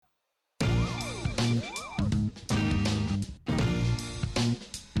Yeah.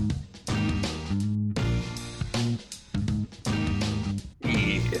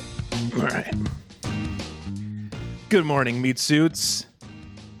 All right. Good morning, meat suits.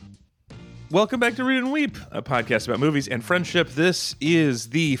 Welcome back to Read and Weep, a podcast about movies and friendship. This is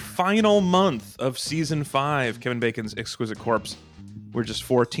the final month of season 5, Kevin Bacon's Exquisite Corpse. We're just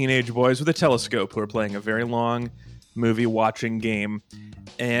 4 teenage boys with a telescope who are playing a very long movie watching game.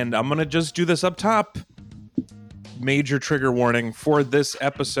 And I'm going to just do this up top. Major trigger warning for this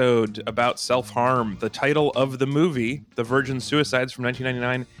episode about self-harm. The title of the movie, The Virgin Suicides from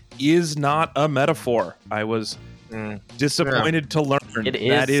 1999, is not a metaphor. I was disappointed to learn it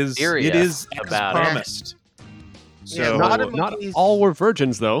is as about promised. So not all were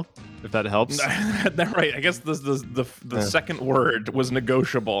virgins, though, if that helps. Right. I guess the second word was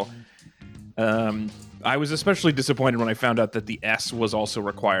negotiable. I was especially disappointed when I found out that the S was also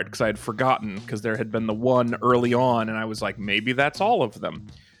required, because I had forgotten, because there had been the one early on, and I was like, maybe that's all of them.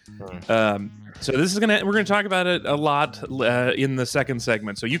 So this is we're gonna talk about it a lot in the second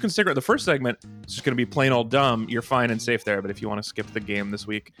segment. So you can stick around. The first segment is just gonna be plain old dumb. You're fine and safe there. But if you want to skip the game this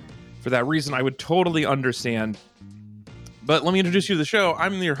week for that reason, I would totally understand. But let me introduce you to the show.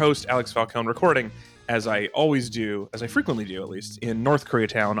 I'm your host, Alex Falcone, recording as I always do, as I frequently do at least, in North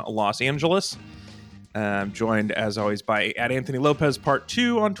Koreatown, Los Angeles. Joined as always by @Anthony Lopez Part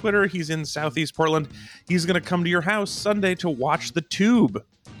 2 on Twitter. He's in Southeast Portland. He's going to come to your house Sunday to watch The Tube.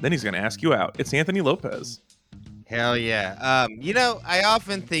 Then he's going to ask you out. It's Anthony Lopez. Hell yeah. I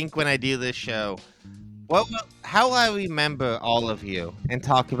often think when I do this show, how I remember all of you and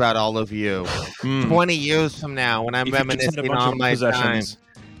talk about all of you 20 years from now when I'm reminiscing on my time.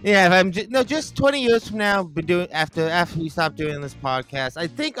 Yeah, if I'm just 20 years from now, after we stop doing this podcast, I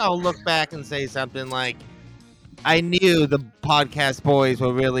think I'll look back and say something like, I knew the podcast boys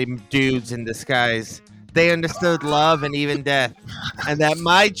were really dudes in disguise. They understood love and even death, and that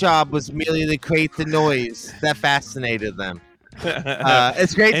my job was merely to create the noise that fascinated them.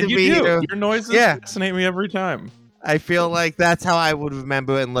 It's great to be here. Your noises fascinate me every time. I feel like that's how I would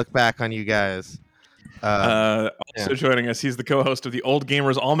remember and look back on you guys. Also joining us, he's the co-host of the Old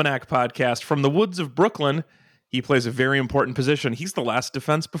Gamers Almanac podcast from the woods of Brooklyn. He plays a very important position. He's the last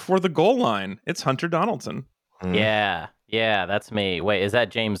defense before the goal line. It's Hunter Donaldson. Yeah, that's me. Wait, is that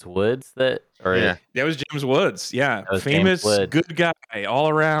James Woods? That was James Woods. Yeah, famous good guy, all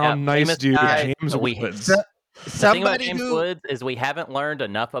around nice dude. Guy. James Woods. The thing about James Woods is we haven't learned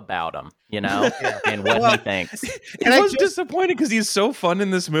enough about him, and what he thinks. It was disappointing because he's so fun in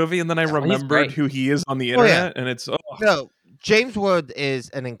this movie, and then I remembered who he is on the internet, and it's no. James Woods is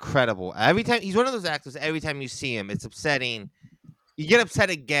an incredible. Every time he's one of those actors. Every time you see him, it's upsetting. You get upset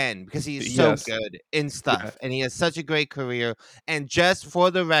again because he's so good in stuff, and he has such a great career. And just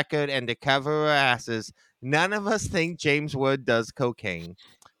for the record, and to cover our asses, none of us think James Woods does cocaine.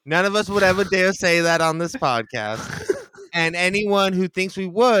 None of us would ever dare say that on this podcast. And anyone who thinks we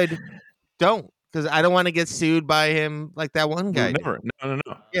would, don't. Because I don't want to get sued by him like that one guy. Never. No.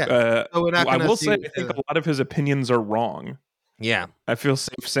 Yeah. So we're not I will say, I think a lot of his opinions are wrong. Yeah. I feel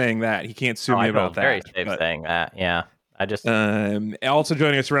safe saying that. He can't sue me about that. Very safe saying that, yeah. I just also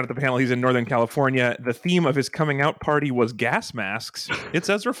joining us around at the panel, he's in Northern California. The theme of his coming out party was gas masks. It's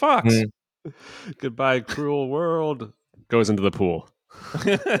Ezra Fox. Goodbye, cruel world. Goes into the pool.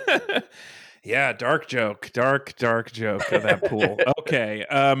 Yeah, dark joke of that pool. Okay,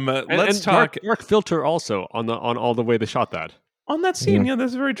 let's talk. Dark filter also on all the way they shot that on that scene. Yeah,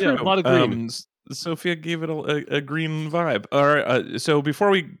 that's very true. Yeah, a lot of green. Sophia gave it a green vibe. All right, so before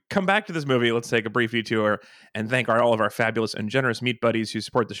we come back to this movie, let's take a brief detour and thank all of our fabulous and generous meat buddies who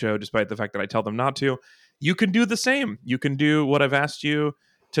support the show, despite the fact that I tell them not to. You can do the same. You can do what I've asked you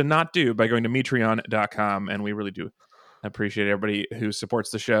to not do by going to Metreon.com, and we really do appreciate everybody who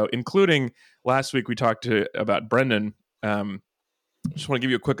supports the show, including last week we talked about Brendan. Just want to give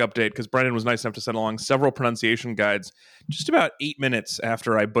you a quick update because Brendan was nice enough to send along several pronunciation guides just about 8 minutes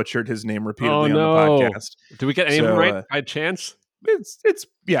after I butchered his name repeatedly on the podcast. Did we get any of them right by chance?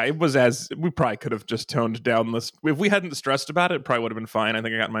 It was as we probably could have just toned down this. If we hadn't stressed about it probably would have been fine. I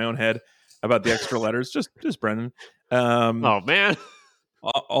think I got in my own head about the extra letters. Just Brendan. Oh man.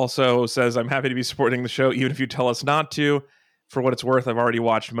 Also says, I'm happy to be supporting the show, even if you tell us not to. For what it's worth, I've already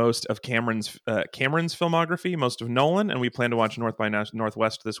watched most of Cameron's filmography, most of Nolan, and we plan to watch North by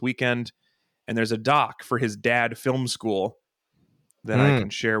Northwest this weekend. And there's a doc for his dad film school that I can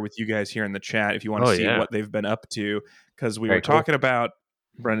share with you guys here in the chat if you want to see what they've been up to. Because we were talking about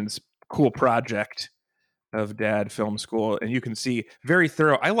Brendan's cool project of dad film school, and you can see very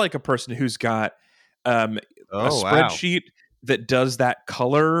thorough. I like a person who's got a spreadsheet that does that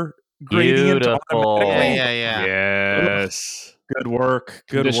color gradient Beautiful. automatically. Yeah. Yes. Good work.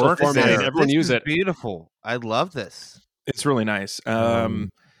 Good Conditional work formatting. there. Everyone This use is it. beautiful. I love this. It's really nice.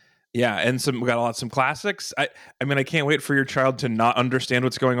 Yeah, and we got some classics. I mean, I can't wait for your child to not understand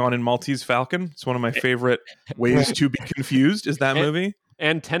what's going on in Maltese Falcon. It's one of my favorite ways to be confused. Is that movie?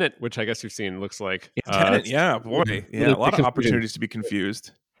 And Tenet, which I guess you've seen, looks like. Tenet, yeah, boy, yeah, really a lot of confusing. opportunities to be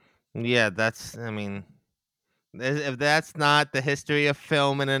confused. Yeah, if that's not the history of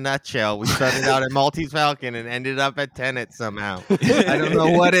film in a nutshell, we started out at Maltese Falcon and ended up at Tenet somehow. I don't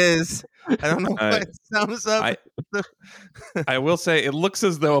know what is. I don't know what sums up. I will say it looks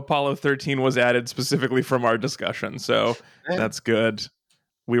as though Apollo 13 was added specifically from our discussion, so that's good.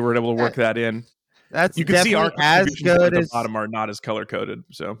 We were able to work that in. That's you can see our as contributions good at the as bottom are not as color coded.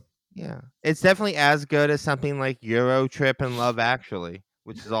 So yeah, it's definitely as good as something like Euro Trip and Love Actually,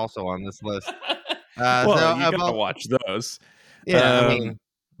 which is also on this list. well, so you gotta watch those. Yeah, I mean,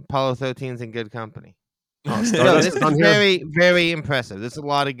 Apollo 13's in good company. Oh, No, this is very, very impressive. There's a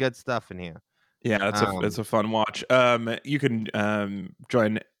lot of good stuff in here. Yeah, it's a fun watch. You can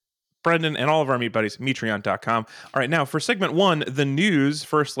join Brendan and all of our meat buddies, Metreon.com. All right, now for segment 1, the news.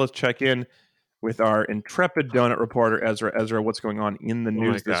 First, let's check in with our intrepid donut reporter, Ezra. Ezra, what's going on in the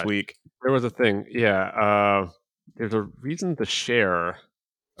news this week? There was a thing. Yeah. There's a reason to share.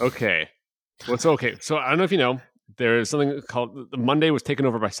 Okay. Okay. So I don't know if you know, there's something called Monday was taken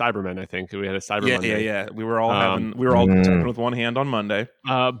over by Cybermen. I think we had a Cyber Monday. Yeah. We were all typing with one hand on Monday.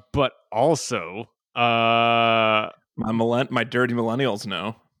 But also, my dirty millennials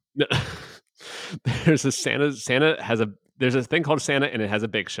know. There's a there's a thing called Santa, and it has a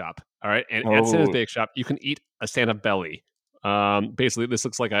bake shop. All right, and at Santa's bake shop, you can eat a Santa belly. Basically, this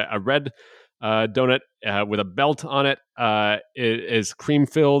looks like a red donut with a belt on it. It is cream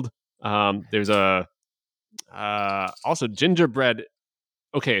filled. There's a also gingerbread.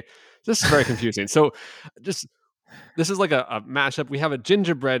 Okay, this is very confusing. So, this is like a mashup. We have a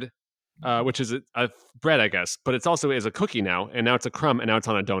gingerbread, which is a bread, I guess, but it's also is a cookie now, and now it's a crumb, and now it's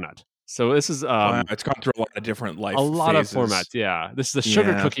on a donut. So this is wow, it's gone through a lot of different phases. Of formats. Yeah, this is a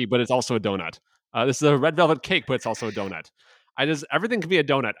sugar cookie, but it's also a donut. This is a red velvet cake, but it's also a donut. Everything can be a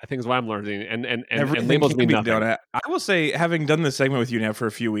donut. I think is what I'm learning, and labels mean nothing. Donut. I will say, having done this segment with you now for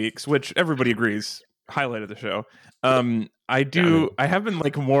a few weeks, which everybody agrees, highlight of the show. I have been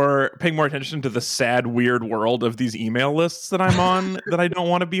paying more attention to the sad, weird world of these email lists that I'm on that I don't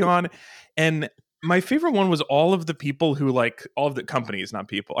want to be on, and my favorite one was all of the people who all of the companies, not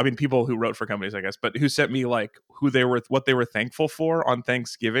people. I mean, people who wrote for companies, I guess, but who sent me what they were thankful for on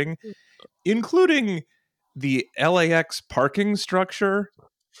Thanksgiving, including the LAX parking structure.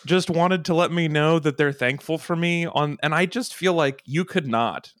 Just wanted to let me know that they're thankful for me and I just feel like you could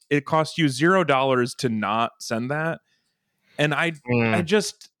not. It cost you $0 to not send that, and I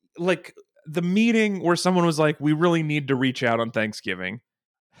just the meeting where someone was like, "We really need to reach out on Thanksgiving."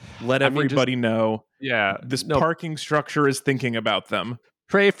 Let everybody know. Yeah, this parking structure is thinking about them.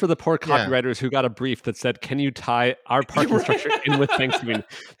 Pray for the poor copywriters who got a brief that said, "Can you tie our parking structure in with Thanksgiving?"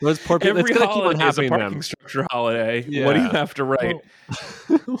 Those poor people. Every holiday is a parking structure holiday. Yeah. What do you have to write?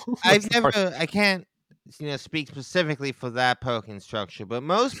 I can't speak specifically for that parking structure, but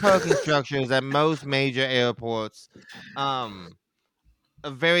most parking structures at most major airports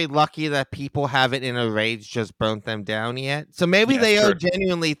are very lucky that people haven't in a rage just burnt them down yet. So maybe they are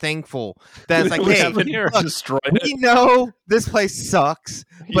genuinely thankful that it's like, hey, look, we know this place sucks,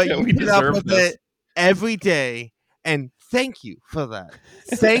 but you put up with it every day, and thank you for that.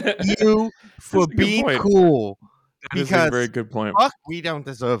 Thank you for being cool. That is a very good point. Fuck, we don't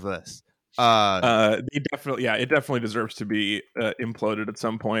deserve this. It definitely deserves to be imploded at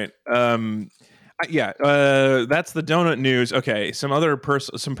some point. That's the donut news. Okay, some other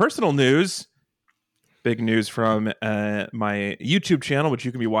some personal news. Big news from my YouTube channel, which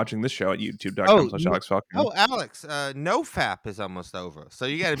you can be watching this show at youtube.com/AlexFalcon. Oh, Alex, NoFap is almost over, so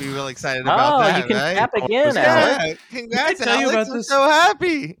you got to be really excited about that. You can right? tap again, Alex. Yeah, congrats, Alex! I'm so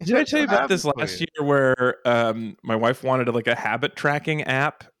happy. Did I tell you about this last year where my wife wanted a habit tracking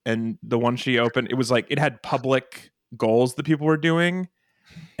app, and the one she opened, it was it had public goals that people were doing.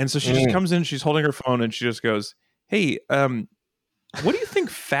 And so she just comes in, she's holding her phone, and she just goes, "Hey, what do you think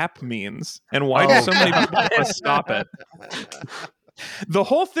FAP means? And why do so many people want to stop it?" The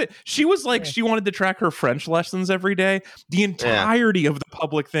whole thing, she was she wanted to track her French lessons every day, the entirety of the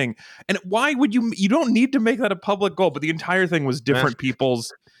public thing. And why would you don't need to make that a public goal, but the entire thing was different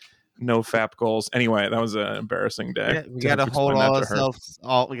people's no FAP goals. Anyway, that was an embarrassing day. Yeah, we got to hold ourselves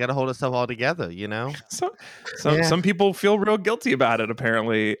all together, Some people feel real guilty about it,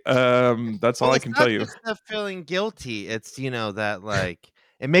 apparently. That's all I can tell you. It's not feeling guilty. It's that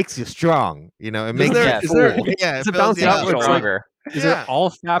it makes you strong. You know, it Is makes there, you is there, full. Yeah, does it it fills bounce you out up. where it's like, Stronger. is Yeah. there all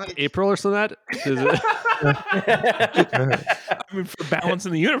FAP Like- April or something like that? Does it, I mean, for balance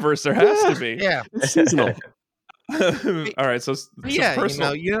in the universe, there has to be. Yeah. it's seasonal. All right, so Yeah,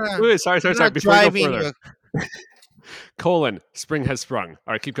 personal. you're not, Wait, sorry. you're not Before you go driving further, spring has sprung.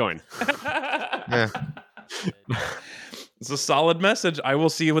 All right, keep going. Yeah. It's a solid message. I will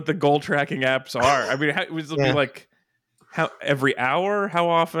see what the goal tracking apps are. I mean, it'll be like how every hour, how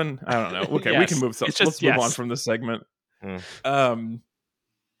often? I don't know. Okay, we Yes. can move. It's just Let's move on yes. from this segment. Mm.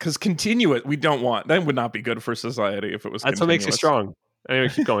 Because continuous, we don't want. That would not be good for society if it was. That's what makes you continuous. strong. Anyway,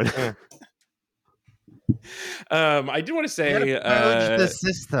 keep going. I do want to say, You gotta purge the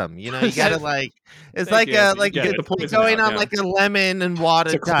system. You know, you gotta like. It's Thank like you, a Anthony. like You get the you're poison going out, on yeah. like a lemon and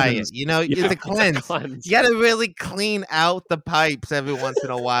water It's a diet. cleanse. You know, Yeah, it's a cleanse. Cleanse. You gotta really clean out the pipes every once in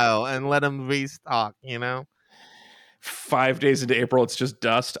a while and let them restock. You know. 5 days into April, it's just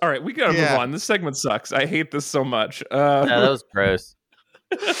dust. All right, we gotta move Yeah. on. This segment sucks. I hate this so much. No, that was gross.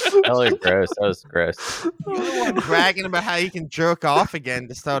 That was gross. That was gross. You're the one bragging about how you can jerk off again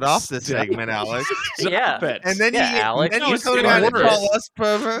to start off this Stop. segment, Alex. Yeah. Stop it. And then Yeah, Alex, then no, you it's turn getting around and worse. call us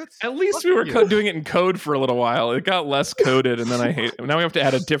perverts. At least Fuck we were you. doing it in code for a little while. It got less coded, and then I hate. Now we have to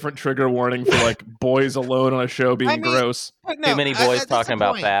add a different trigger warning for like boys alone on a show being I mean, gross. But Too many boys that's talking a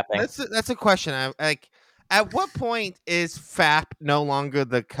about point. fapping. That's a question. I like. At what point is FAP no longer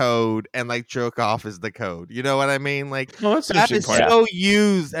the code and like jerk off is the code? You know what I mean? Like Well, that's an FAP interesting is point. so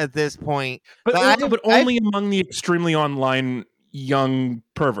used at this point. But, But but only among the extremely online young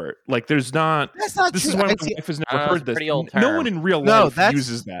pervert. Like, there's not. That's not This true. is why my I see- wife has I never don't know, heard it's a this. pretty old No term. one in real No, life that's-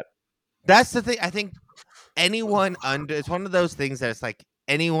 uses that. That's the thing. I think anyone under it's one of those things that it's like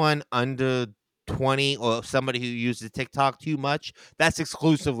anyone under 20 or somebody who uses TikTok too much, that's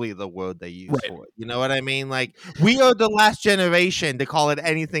exclusively the word they use Right. for it. You know what I mean? Like we are the last generation to call it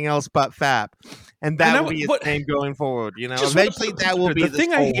anything else but FAP. And that I will know, be its but- name going forward. You know, Just wanna eventually put that will be the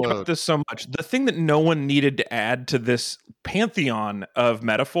thing I whole hate word. about this so much. The thing that no one needed to add to this pantheon of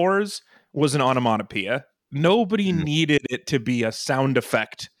metaphors was an onomatopoeia. Nobody needed it to be a sound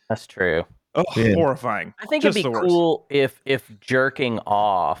effect. That's true. Oh, Yeah. horrifying! I think Just it'd be the worst. cool if jerking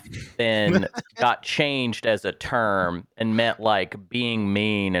off then got changed as a term and meant like being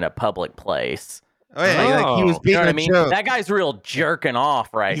mean in a public place. Oh yeah, like he was Oh. being You know what a I mean? joke. That guy's real jerking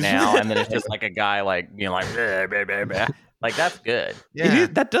off right now, and then it's just like a guy like like "Bleh, bleh, bleh, bleh." Like that's good. Yeah.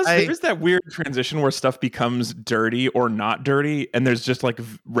 There is that weird transition where stuff becomes dirty or not dirty, and there's just like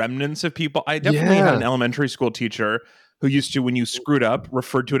remnants of people. I definitely had an elementary school teacher who used to, when you screwed up,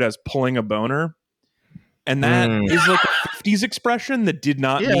 referred to it as pulling a boner. And that is like a 50s expression that did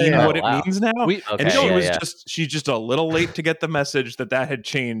not mean yeah. what Oh, it wow. means now. Okay, And she yeah, was yeah. she's just a little late to get the message that had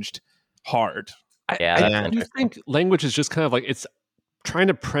changed hard. Yeah, I that's do interesting. think language is just kind of like it's trying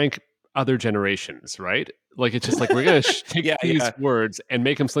to prank other generations, right? Like it's just like we're gonna take these words and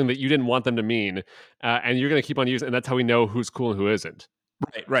make them something that you didn't want them to mean, and you're gonna keep on using, and that's how we know who's cool and who isn't.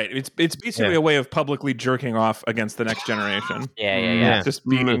 Right. It's basically a way of publicly jerking off against the next generation. Yeah. Just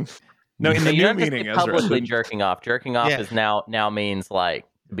meaning no, in So the you new don't just meaning, say Ezra. publicly jerking off. Jerking off Yeah. is now means like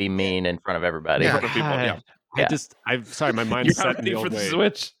to be mean in front of everybody. Yeah. For people, yeah. I'm sorry, my mind's You're set not in the ready for old the way.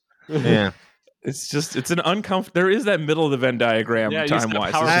 switch. Yeah. It's an uncomfortable. There is that middle of the Venn diagram Yeah, you just time gotta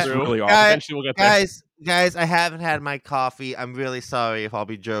wise. power This is through. really awful. Guys, Eventually we'll get there. Guys, I haven't had my coffee. I'm really sorry if I'll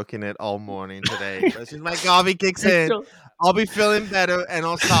be joking it all morning today. But as soon as my coffee kicks in, I'll be feeling better and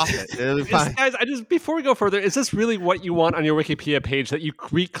I'll stop it. It'll be fine. Guys, before we go further, is this really what you want on your Wikipedia page, that you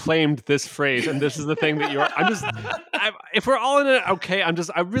reclaimed this phrase and this is the thing that you're? If we're all in it, okay.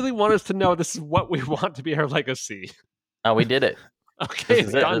 I really want us to know this is what we want to be our legacy. Oh, we did it. Okay, This it's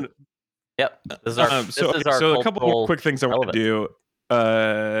is it. done. Yep. This is our. So a couple more quick things I want to do.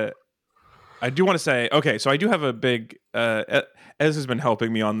 I do want to say, okay, so I do have a big. Ez has been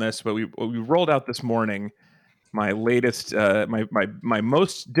helping me on this, but we rolled out this morning my latest, my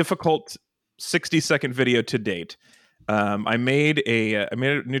most difficult 60-second video to date. I made a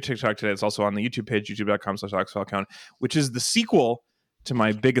new TikTok today. It's also on the YouTube page, youtube.com/OxFalcon, which is the sequel to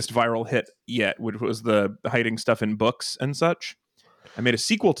my biggest viral hit yet, which was the hiding stuff in books and such. I made a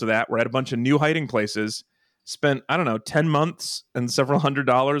sequel to that where I had a bunch of new hiding places, spent, 10 months and several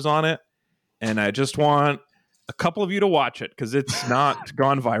 $100s on it. And I just want a couple of you to watch it because it's not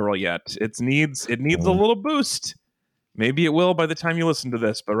gone viral yet. It needs a little boost. Maybe it will by the time you listen to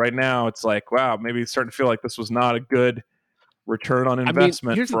this. But right now it's like, wow, maybe it's starting to feel like this was not a good return on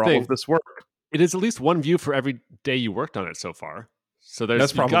investment for all of this work. It is at least one view for every day you worked on it so far. So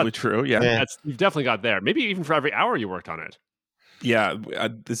that's probably true. Yeah. You've definitely got there. Maybe even for every hour you worked on it. Yeah,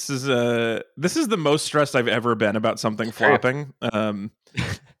 this is the most stressed I've ever been about something flopping.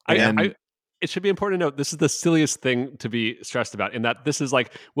 It should be important to note this is the silliest thing to be stressed about. In that this is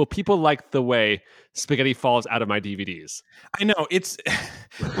like, will people like the way spaghetti falls out of my DVDs? I know it's.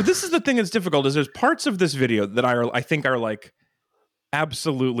 Well, this is the thing that's difficult. Is there's parts of this video that I think are like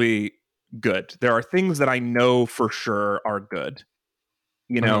absolutely good. There are things that I know for sure are good.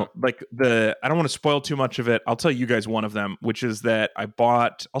 You know, like I don't want to spoil too much of it. I'll tell you guys one of them, which is that I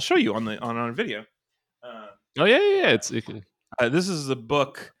bought. I'll show you on a video. Yeah. This is the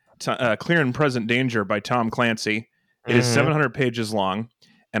book Clear and Present Danger by Tom Clancy. It is 700 pages long,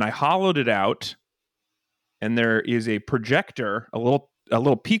 and I hollowed it out. And there is a projector, a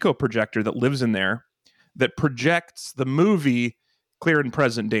little Pico projector that lives in there that projects the movie Clear and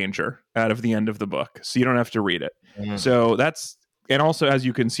Present Danger out of the end of the book, so you don't have to read it. So that's. And also, as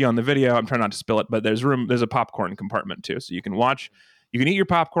you can see on the video, I'm trying not to spill it, but there's a popcorn compartment too. So you can eat your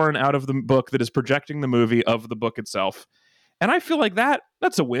popcorn out of the book that is projecting the movie of the book itself. And I feel like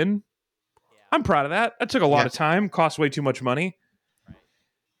that's a win. I'm proud of that. That took a lot of time, cost way too much money.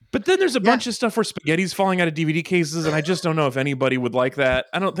 But then there's a bunch of stuff where spaghetti's falling out of DVD cases, and I just don't know if anybody would like that.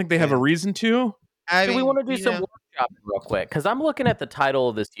 I don't think they have a reason to. Do we want to do some workshopping real quick? Because I'm looking at the title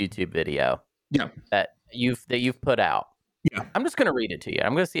of this YouTube video that you've put out. Yeah, I'm just going to read it to you.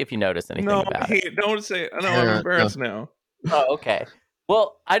 I'm going to see if you notice anything about it. Don't say it. I'm embarrassed now. Oh, okay.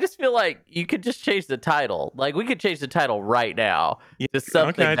 Well, I just feel like you could just change the title. Like, we could change the title right now to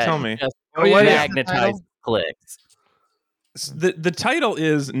something that tell me. just magnetizes clicks. The title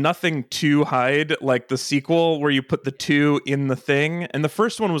is Nothing to Hide, like the sequel where you put the 2 in the thing. And the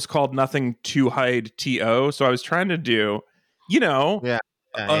first one was called Nothing to Hide TO. So I was trying to do,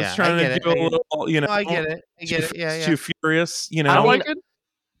 I was trying to do a little, I get it. Yeah. Too Furious, I like it.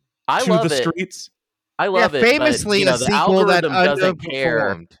 I love the it. streets. I love it. Famously, but, a sequel that doesn't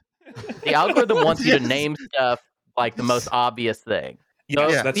care. underperformed. The algorithm wants you to name stuff like the most obvious thing. So,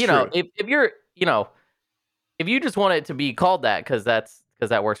 that's true. If you're, if you just want it to be called that because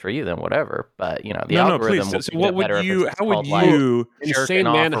that works for you, then whatever. But the algorithm will so what would you? How would you? Insane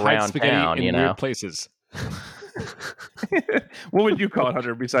man hide spaghetti in weird places. What would you call it,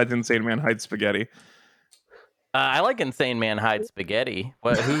 Hunter? Besides Insane Man Hides Spaghetti? I like Insane Man Hides Spaghetti.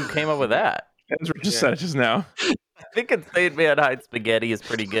 Who came up with that? Ezra just said it just now. I think Insane Man Hides Spaghetti is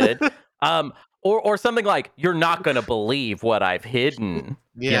pretty good. Or something like, you're not going to believe what I've hidden.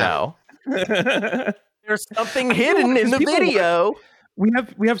 Yeah. There's something hidden in the video.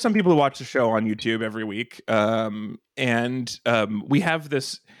 We have some people who watch the show on YouTube every week. And we have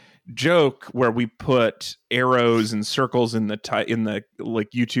this joke where we put arrows and circles in the like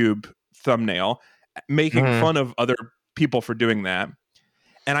YouTube thumbnail, making fun of other people for doing that.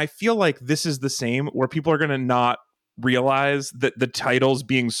 And I feel like this is the same, where people are going to not realize that the titles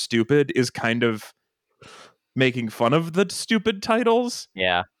being stupid is kind of making fun of the stupid titles.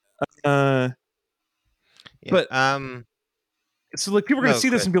 Yeah. But so like people are going to see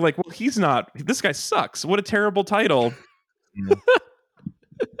this and be like, well, this guy sucks. What a terrible title.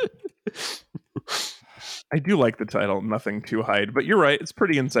 I do like the title, Nothing to Hide, but you're right. It's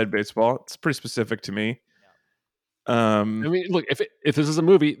pretty inside baseball. It's pretty specific to me. I mean, look, if this is a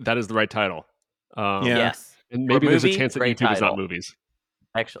movie, that is the right title. Yes. And maybe there's a chance that YouTube title. is not movies.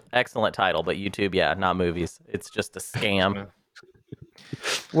 Excellent title, but YouTube, not movies. It's just a scam.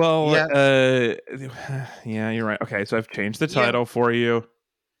 Well, you're right. Okay, so I've changed the title for you.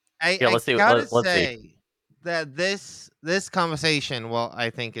 Let's see. That this conversation, well, I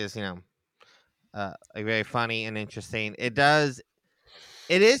think is very funny and interesting. It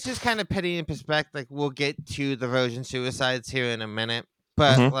is just kind of putting in perspective. Like, we'll get to the Virgin Suicides here in a minute,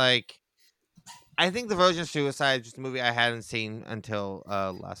 but I think the Virgin Suicide is just a movie I hadn't seen until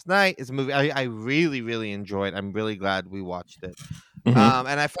last night. It's a movie I really, really enjoyed. I'm really glad we watched it. And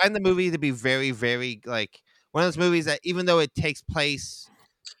I find the movie to be very, very like one of those movies that, even though it takes place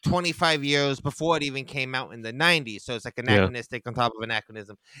 25 years before it even came out in the 90s, so it's like anachronistic on top of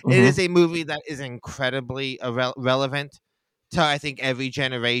anachronism. It is a movie that is incredibly relevant to, I think, every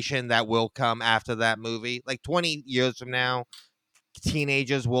generation that will come after that movie. Like 20 years from now,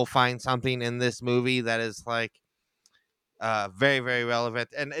 teenagers will find something in this movie that is like very, very relevant.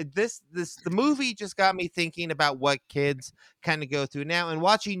 And the movie just got me thinking about what kids kind of go through now, and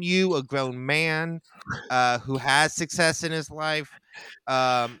watching you, a grown man who has success in his life,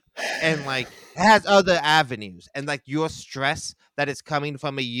 and like has other avenues, and like your stress that is coming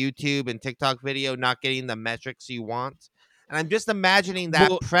from a YouTube and TikTok video not getting the metrics you want. And I'm just imagining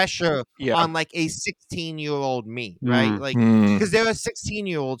that pressure on like a 16-year-old me, right? Like, because there are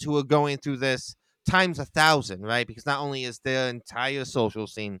 16-year-olds who are going through this times 1,000, right? Because not only is their entire social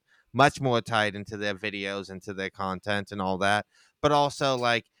scene much more tied into their videos, into their content and all that, but also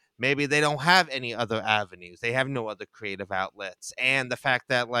like maybe they don't have any other avenues. They have no other creative outlets. And the fact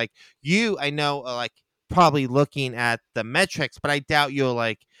that like I know are like probably looking at the metrics, but I doubt you're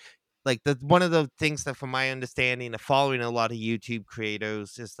like the one of the things that from my understanding of following a lot of YouTube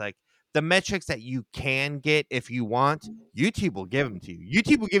creators is like the metrics that you can get if you want, YouTube will give them to you.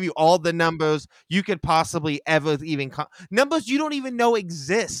 YouTube will give you all the numbers you could possibly ever even numbers you don't even know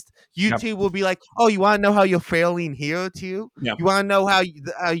exist. YouTube will be like, oh, you want to know how you're failing here too? Yep. You want to know how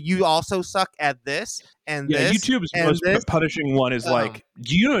you also suck at this and this? YouTube's and most this? punishing one is like,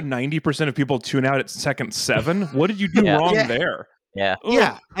 do you know 90% of people tune out at second 7? What did you do wrong there? Yeah.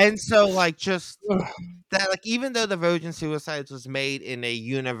 Yeah. And so like just that, like, even though the Virgin Suicides was made in a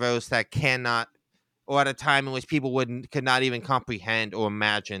universe that cannot, or at a time in which people could not even comprehend or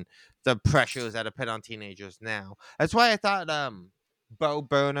imagine the pressures that are put on teenagers now. That's why I thought Bo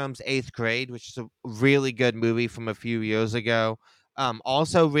Burnham's 8th Grade, which is a really good movie from a few years ago,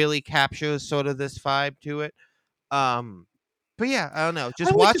 also really captures sort of this vibe to it. But yeah, I don't know.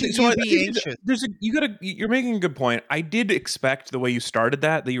 Just watching you be anxious. You're making a good point. I did expect the way you started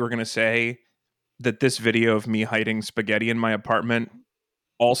that you were going to say that this video of me hiding spaghetti in my apartment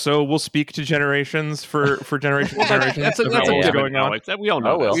also will speak to generations for generations. That's what's going on. Alex. We all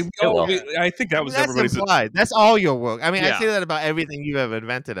know. I think that was that's everybody's implied. That's all your work. I mean, I say that about everything you've ever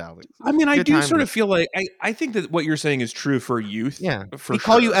invented, Alex. I mean, I do sort of feel like I think that what you're saying is true for youth. Yeah, for we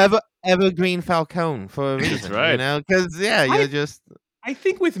call you Evergreen Falcone for a reason. That's right. You know, because you're just. I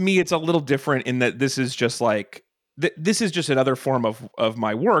think with me, it's a little different in that this is just like. This is just another form of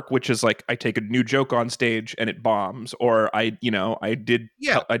my work, which is like I take a new joke on stage and it bombs, or I did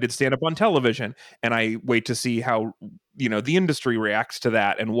stand up on television and I wait to see how the industry reacts to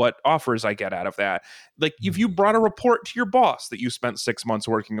that and what offers I get out of that. Like if you brought a report to your boss that you spent 6 months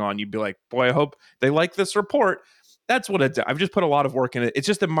working on, you'd be like, boy, I hope they like this report. That's what I've just put a lot of work in it. It's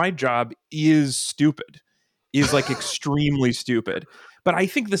just that my job is like extremely stupid. But I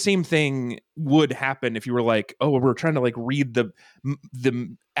think the same thing would happen if you were like, oh, we're trying to like read the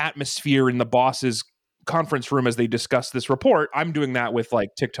atmosphere in the boss's conference room as they discuss this report. I'm doing that with like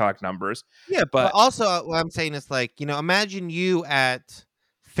TikTok numbers. Yeah, but also what I'm saying is like, imagine you at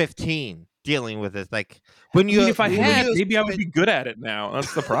 15 dealing with this. Like when you, if I had, maybe I would be good at it now.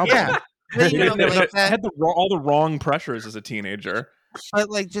 That's the problem. Yeah, I had all the wrong pressures as a teenager. But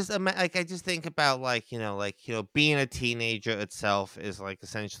like, I just think about like being a teenager itself is like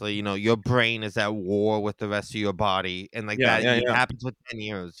essentially your brain is at war with the rest of your body, and like that happens with 10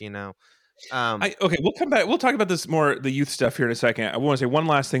 years. Okay, we'll come back. We'll talk about this more, the youth stuff here in a second. I want to say one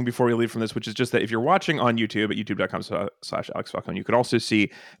last thing before we leave from this, which is just that if you're watching on YouTube at youtube.com/AlexFalcone, you could also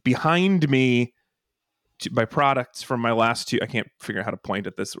see behind me my products from my last two. I can't figure out how to point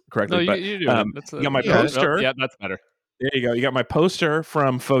at this correctly, but you got my poster. Yeah, that's better. There you go. You got my poster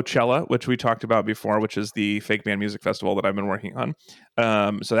from Fochella, which we talked about before, which is the fake band music festival that I've been working on.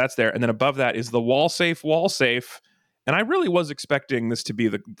 So that's there. And then above that is the wall safe. And I really was expecting this to be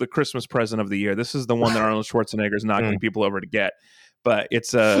the Christmas present of the year. This is the one that Arnold Schwarzenegger is knocking people over to get. But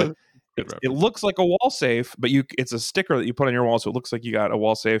it's it looks like a wall safe, but it's a sticker that you put on your wall, so it looks like you got a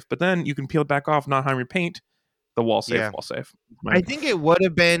wall safe. But then you can peel it back off, not harm your paint. The wall safe. I think it would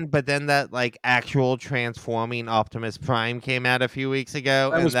have been, but then that like actual transforming Optimus Prime came out a few weeks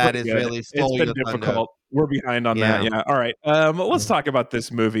ago, and that is really stole it's been difficult. Thunder. We're behind on that. Yeah. All right. Let's talk about this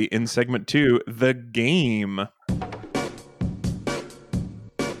movie in segment 2, The Game.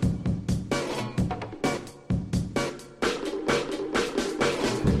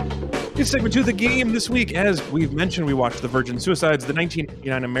 In segment 2, The Game, this week, as we've mentioned, we watched The Virgin Suicides, the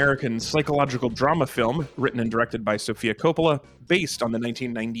 1989 American psychological drama film written and directed by Sofia Coppola, based on the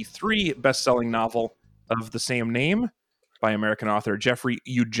 1993 best-selling novel of the same name by American author Jeffrey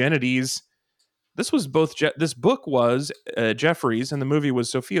Eugenides. This book was Jeffrey's, and the movie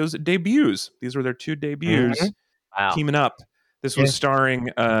was Sofia's debuts. These were their 2 debuts teaming up. This was starring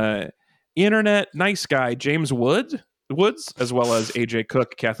internet nice guy James Woods, as well as AJ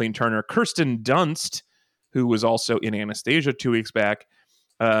Cook, Kathleen Turner, Kirsten Dunst, who was also in Anastasia 2 weeks back,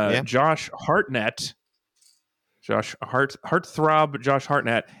 Josh Hartnett, Heartthrob Josh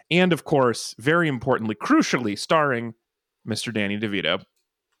Hartnett, and of course, very importantly, crucially, starring Mr. Danny DeVito.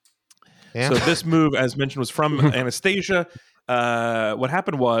 Yeah. So this move, as mentioned, was from Anastasia. What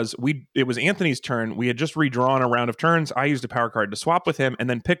happened was it was Anthony's turn. We had just redrawn a round of turns. I used a power card to swap with him, and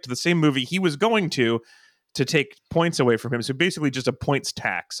then picked the same movie he was going to take points away from him. So basically just a points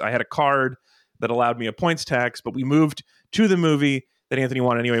tax. I had a card that allowed me a points tax, but we moved to the movie that Anthony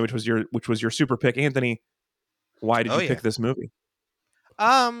won anyway, which was your super pick. Anthony, why did you Yeah. pick this movie?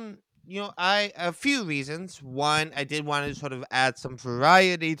 A few reasons. One, I did want to sort of add some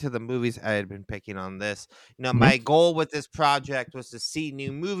variety to the movies I had been picking on this. My goal with this project was to see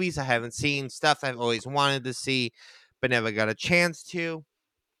new movies I haven't seen, stuff I've always wanted to see, but never got a chance to.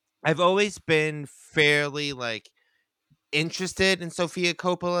 I've always been fairly interested in Sofia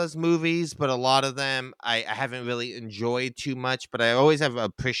Coppola's movies, but a lot of them I haven't really enjoyed too much. But I always have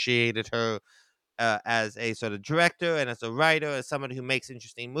appreciated her as a sort of director and as a writer, as someone who makes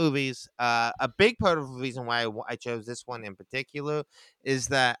interesting movies. A big part of the reason why I chose this one in particular is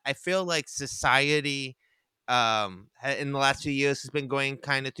that I feel like society in the last few years has been going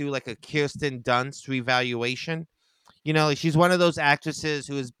kind of through like a Kirsten Dunst revaluation. She's one of those actresses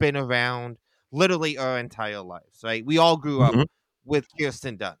who has been around literally our entire lives, right? We all grew up with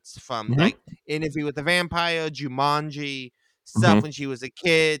Kirsten Dunst, from like Interview with the Vampire, Jumanji, stuff when she was a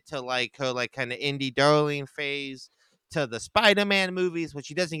kid, to like her kind of indie darling phase, to the Spider-Man movies, which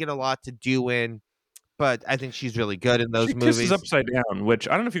she doesn't get a lot to do in, but I think she's really good in those She movies. kisses upside down, which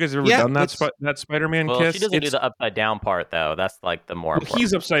I don't know if you guys have ever done that Spider-Man well, kiss. She doesn't do the upside down part though. That's like the more important.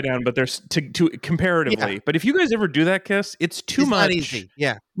 He's upside down, but there's to comparatively. Yeah. But if you guys ever do that kiss, it's too much. Not easy.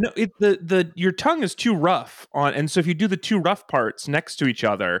 Yeah. No, your tongue is too rough and so if you do the two rough parts next to each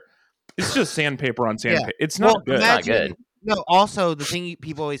other, it's just sandpaper on sandpaper. Yeah. It's not good. It's not good. No, also the thing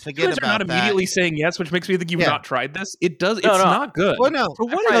people always forget about not immediately saying yes, which makes me think you've not tried this. It does. No, it's not good. Well, no. For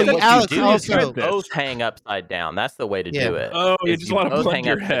what Alex, you do both hang upside down. That's the way to do it. Oh, you just want to hang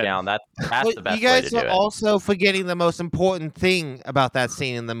your upside head down. That's the best way to do it. You guys are also forgetting the most important thing about that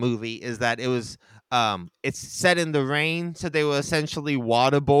scene in the movie is that it was it's set in the rain, so they were essentially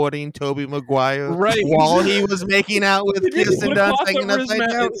waterboarding Tobey Maguire while he was making out with Kirsten Dunst hanging upside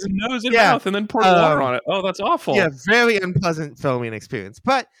down. His nose and mouth, and then poured water on it. Oh, that's awful. Yeah, very unpleasant filming experience.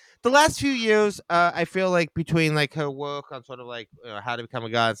 But the last few years, I feel like between like her work on sort of like How to Become a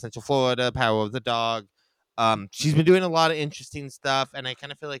God in Central Florida, Power of the Dog, she's been doing a lot of interesting stuff, and I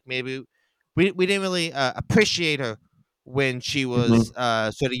kind of feel like maybe we didn't really appreciate her when she was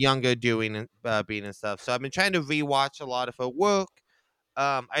sort of younger doing being and stuff. So I've been trying to rewatch a lot of her work.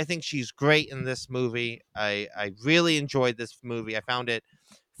 I think she's great in this movie. I really enjoyed this movie. I found it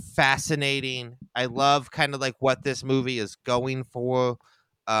fascinating. I love kind of like what this movie is going for.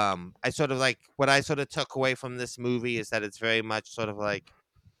 I sort of like what I sort of took away from this movie is that it's very much sort of like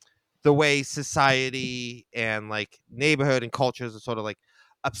the way society and like neighborhood and cultures are sort of like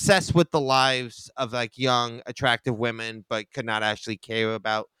obsessed with the lives of like young, attractive women, but could not actually care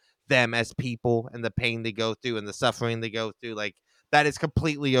about them as people and the pain they go through and the suffering they go through. Like that is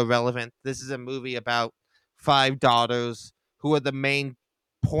completely irrelevant. This is a movie about 5 daughters who are the main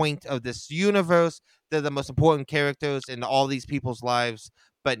point of this universe. They're the most important characters in all these people's lives,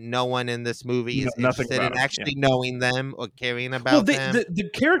 but no one in this movie is interested in actually knowing them or caring about them. The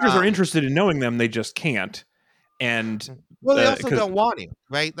characters are interested in knowing them, they just can't. And they also don't want to,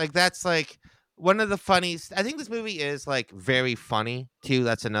 right? Like that's like one of the funniest. I think this movie is like very funny too.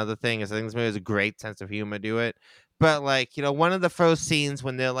 That's another thing. Is I think this movie has a great sense of humor to it. But like one of the first scenes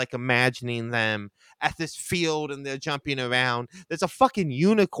when they're like imagining them at this field and they're jumping around, there's a fucking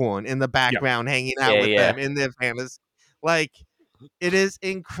unicorn in the background hanging out with them in their fantasy. Like it is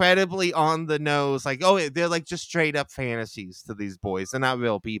incredibly on the nose. Like they're like just straight up fantasies to these boys. They're not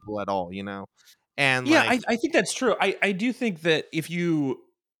real people at all, And I think that's true. I do think that if you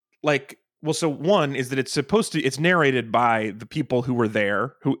like, well, so one is that it's narrated by the people who were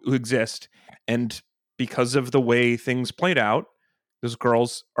there, who exist, and because of the way things played out, those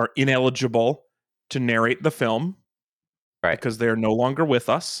girls are ineligible to narrate the film, right? Because they're no longer with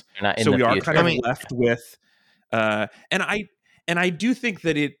us. So we are kind of left with, and I do think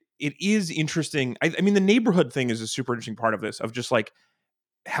that it is interesting. I mean, the neighborhood thing is a super interesting part of this, of just like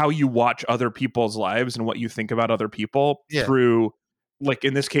how you watch other people's lives and what you think about other people through, like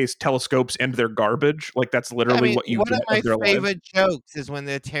in this case, telescopes and their garbage. Like that's literally what you one get of my of their favorite lives. jokes is when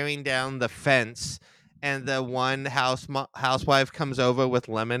they're tearing down the fence and the one housewife comes over with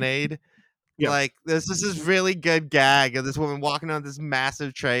lemonade. Yeah. Like this is really good gag of this woman walking on this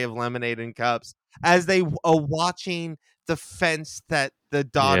massive tray of lemonade and cups as they are watching the fence that the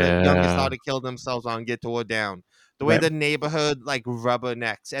youngest daughter killed themselves on get tore down. The way the neighborhood like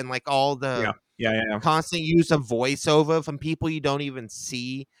rubbernecks and like all the constant use of voiceover from people you don't even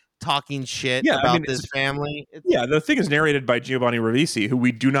see talking shit about this family. The thing is narrated by Giovanni Ribisi, who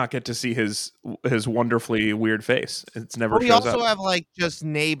we do not get to see his wonderfully weird face. It's never. We also have like just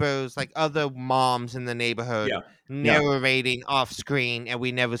neighbors, like other moms in the neighborhood narrating off screen, and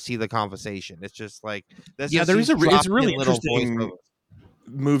we never see the conversation. It's just like it's really interesting.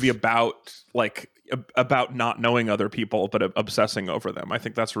 movie about about not knowing other people but obsessing over them. I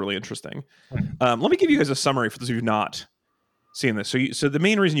think that's really interesting. Let me give you guys a summary for those of you not seen this. So the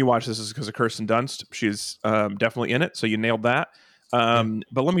main reason you watch this is because of Kirsten Dunst. She's definitely in it, so you nailed that.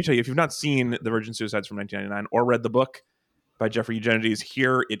 But let me tell you, if you've not seen The Virgin Suicides from 1999 or read the book by Jeffrey Eugenides,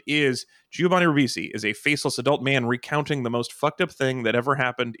 here it is. Giovanni Ribisi is a faceless adult man recounting the most fucked up thing that ever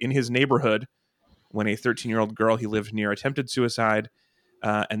happened in his neighborhood when a 13-year-old girl he lived near attempted suicide.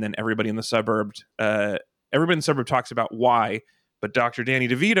 And then everybody in the suburb talks about why, but Dr. Danny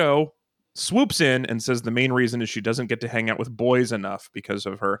DeVito swoops in and says the main reason is she doesn't get to hang out with boys enough because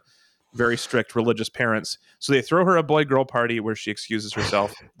of her very strict religious parents. So they throw her a boy-girl party where she excuses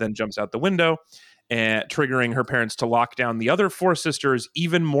herself, then jumps out the window, and triggering her parents to lock down the other 4 sisters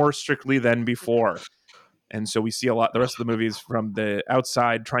even more strictly than before. And so we see the rest of the movies from the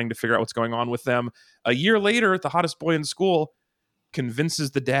outside trying to figure out what's going on with them. A year later, the hottest boy in school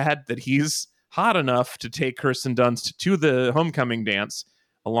convinces the dad that he's hot enough to take Kirsten Dunst to the homecoming dance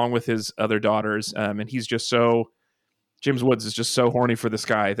along with his other daughters. And he's just James Woods is just so horny for this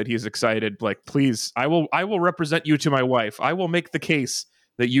guy that he's excited. Like, please, I will represent you to my wife. I will make the case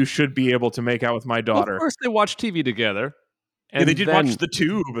that you should be able to make out with my daughter. Well, of course, they watch TV together. And they did watch The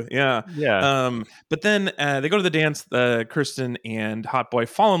Tube. Yeah. Yeah. But then they go to the dance. Kirsten and Hot Boy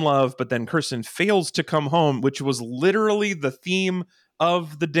fall in love, but then Kirsten fails to come home, which was literally the theme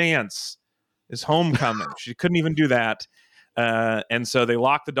of the dance is homecoming. She couldn't even do that. And so they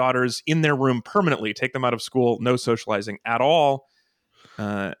lock the daughters in their room permanently, take them out of school, no socializing at all.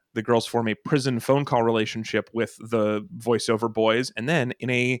 The girls form a prison phone call relationship with the voiceover boys. And then in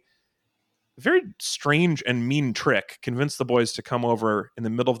a very strange and mean trick, convince the boys to come over in the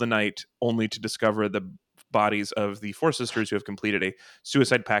middle of the night only to discover the bodies of the 4 sisters who have completed a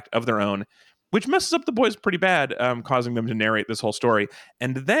suicide pact of their own, which messes up the boys pretty bad, causing them to narrate this whole story.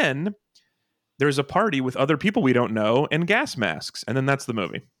 And then there's a party with other people we don't know and gas masks. And then that's the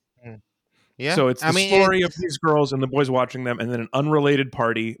movie. Yeah. So it's the story of these girls and the boys watching them, and then an unrelated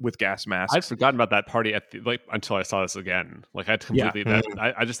party with gas masks. I'd forgotten about that party until I saw this again. Like I completely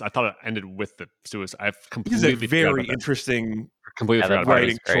I thought it ended with the suicide. I've completely This is a very interesting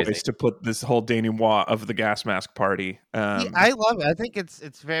writing choice to put this whole denouement of the gas mask party. I love it. I think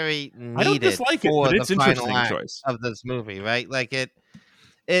it's very needed. I don't dislike it, but it's an interesting choice of this movie, right? Like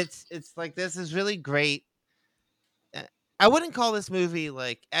it's like this is really great. I wouldn't call this movie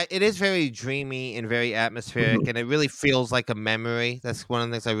like it is very dreamy and very atmospheric, and it really feels like a memory. That's one of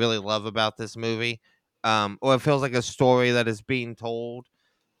the things I really love about this movie, or it feels like a story that is being told.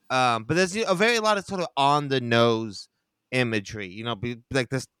 But there's a lot of sort of on the nose imagery, like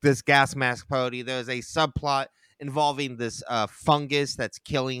this gas mask party. There's a subplot involving this fungus that's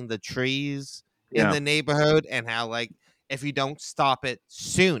killing the trees in the neighborhood, and how like if you don't stop it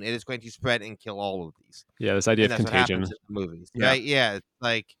soon, it is going to spread and kill all of these. Yeah, this idea of contagion in the movies, right? Yeah, it's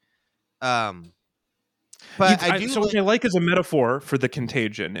like, but what I like is a metaphor for the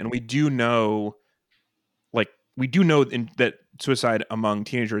contagion, and we do know that suicide among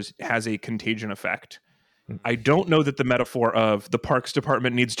teenagers has a contagion effect. I don't know that the metaphor of the Parks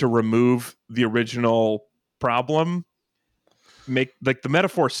Department needs to remove the original problem. The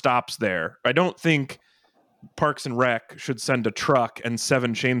metaphor stops there. I don't think Parks and Rec should send a truck and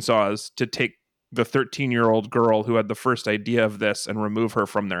 7 chainsaws to take the 13-year-old girl who had the first idea of this and remove her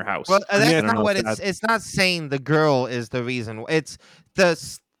from their house. Well, that's not what it's not saying the girl is the reason. It's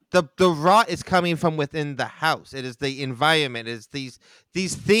the rot is coming from within the house. It is the environment. It is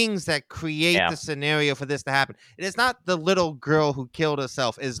these things that create the scenario for this to happen. It is not the little girl who killed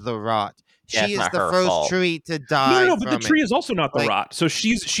herself is the rot. She is the first tree to die. No, but the tree is also not the rot. So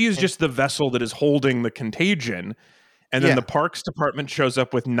she is just the vessel that is holding the contagion. And then the Parks Department shows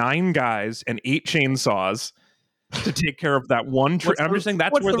up with 9 guys and 8 chainsaws to take care of that one tree. I'm just saying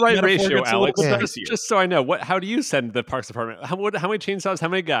that's where the right ratio, Alex. Just so I know, how do you send the Parks Department? How many chainsaws? How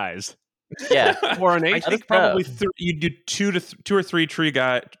many guys? Yeah, 4 and 8. I think probably you do 2 or 3 tree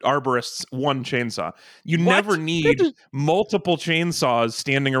arborists, 1 chainsaw. You never need multiple chainsaws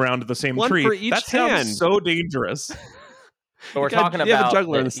standing around the same tree. For each that sounds so dangerous. So we're talking about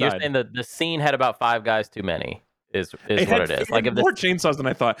you're saying that the scene had about 5 guys too many. Is what it is. Like more chainsaws than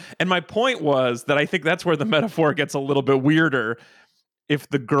I thought. And my point was that I think that's where the metaphor gets a little bit weirder. If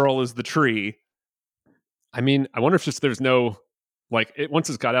the girl is the tree, I mean, I wonder if there's no. Once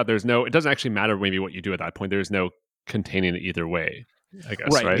it's got out, it doesn't actually matter maybe what you do at that point. There's no containing it either way, I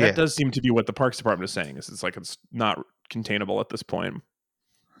guess. Right. That does seem to be what the Parks Department is saying. It's like it's not containable at this point.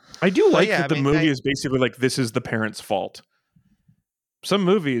 I do like that the movie is basically like, this is the parents' fault. Some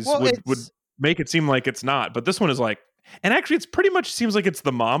movies would make it seem like it's not, but this one is like, And actually, it's pretty much seems like it's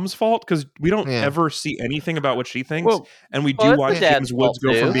the mom's fault because we don't Yeah. ever see anything about what she thinks, Well, and we well, do it's watch the dad's James Woods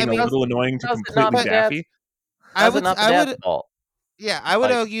fault, go from too. being I mean, a little annoying to How's it not completely the dad's daffy. I How's it would, not the I dad's would, fault? yeah, I would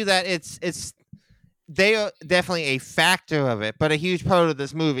Like- argue that it's they are definitely a factor of it, but a huge part of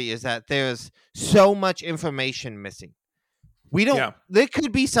this movie is that there's so much information missing. We don't. Yeah. There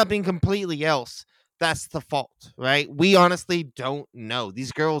could be something completely else. That's the fault, right? We honestly don't know.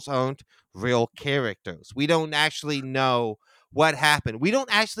 These girls aren't real characters. We don't actually know what happened. We don't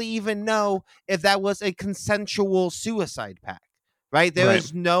actually even know if that was a consensual suicide pact, right? There Right.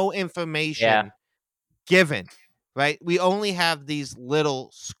 is no information Yeah. given, right? We only have these little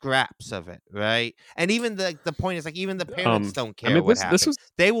scraps of it, right? And even the point is like even the parents don't care I mean, what this happened. was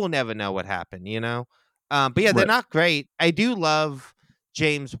They will never know what happened, you know. But yeah, they're Right. not great. I do love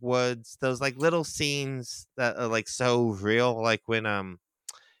James Woods. Those like little scenes that are like so real, like when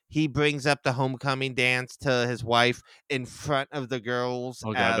he brings up the homecoming dance to his wife in front of the girls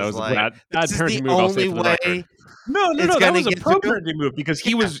oh god, that as was a like bad this is parenting the move. I'll say only for the way. record. No, It's that gonna was a get pro through. parenting move because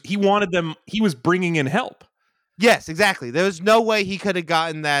he wanted them. He was bringing in help. Yes, exactly. There was no way he could have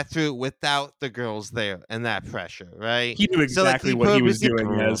gotten that through without the girls there and that pressure, right? He knew So, like, exactly he what he was purposely-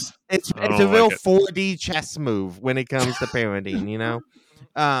 doing. As It's I a don't real like it. 4D chess move when it comes to parenting, you know.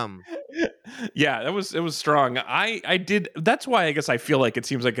 yeah, it was strong. I did. That's why I guess I feel like it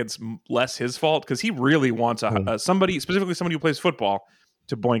seems like it's less his fault because he really wants somebody, specifically somebody who plays football,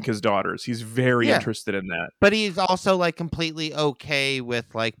 to boink his daughters. He's very Yeah. interested in that. But he's also like completely okay with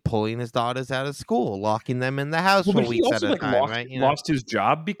like pulling his daughters out of school, locking them in the house Well, for but he weeks at also a time, right? You know? lost his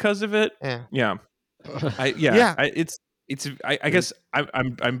job because of it. Yeah. Yeah, Yeah. I guess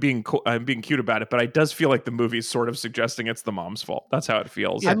I'm being I'm being cute about it, but it does feel like the movie's sort of suggesting it's the mom's fault. That's how it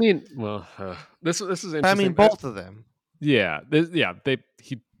feels. I mean, well, this is interesting. But I mean, both of them. Yeah,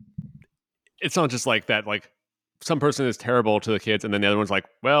 it's not just like that. Like some person is terrible to the kids, and then the other one's like,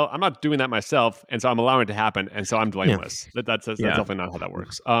 "Well, I'm not doing that myself, and so I'm allowing it to happen, and so I'm blameless." That's definitely not how that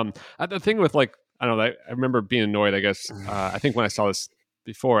works. The thing with like I don't know, I remember being annoyed. I guess I think when I saw this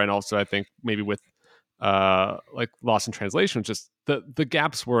before, and also I think maybe with like Lost in Translation, just the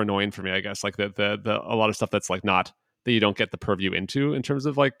gaps were annoying for me. I guess like the a lot of stuff that's like not that you don't get the purview into in terms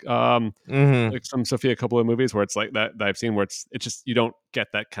of like like some Sofia Coppola movies where it's like that I've seen where it's just you don't get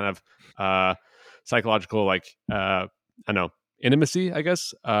that kind of psychological like I don't know intimacy I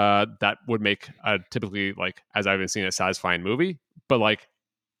guess that would make typically like as I've been seeing a satisfying movie, but like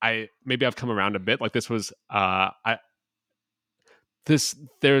I've come around a bit. Like this was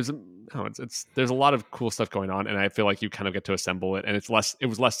there's a lot of cool stuff going on, and I feel like you kind of get to assemble it, and it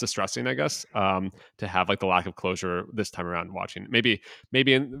was less distressing, I guess, to have like the lack of closure this time around watching. Maybe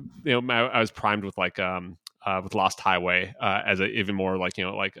in I was primed with like with Lost Highway as a even more like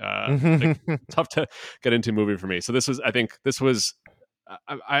like tough to get into movie for me. So I think this was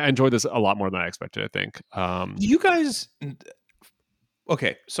I enjoyed this a lot more than I expected. I think you guys.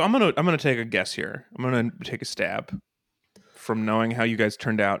 Okay, so I'm gonna take a guess here. I'm gonna take a stab from knowing how you guys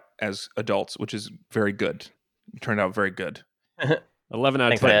turned out as adults, which is very good. You turned out very good. 11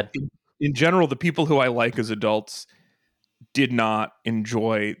 out of Thanks, 10. Dad. In general, the people who I like as adults did not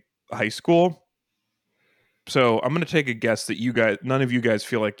enjoy high school. So I'm going to take a guess that none of you guys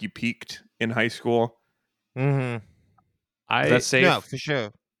feel like you peaked in high school. Is that safe? No, for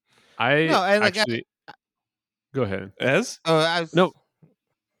sure. I No, and like actually go ahead. Ez? I was, No,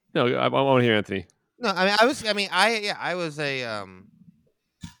 I want to hear Anthony. No, I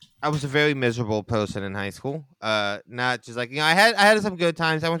was a very miserable person in high school. Not just like I had some good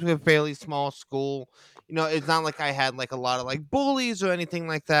times. I went to a fairly small school. It's not like I had like a lot of like bullies or anything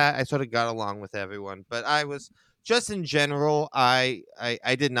like that. I sort of got along with everyone, but I was just in general. I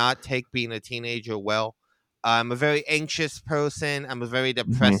did not take being a teenager well. I'm a very anxious person. I'm a very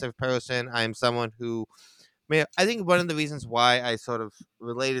depressive person. I'm someone who. I think one of the reasons why I sort of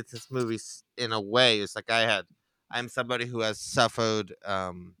related to this movie in a way is like I'm somebody who has suffered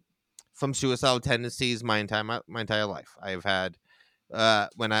from suicidal tendencies my entire life. I've had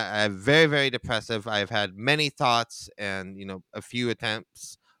when I'm very, very depressive, I've had many thoughts and a few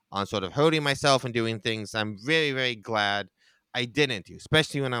attempts on sort of hurting myself and doing things I'm very, very glad I didn't do,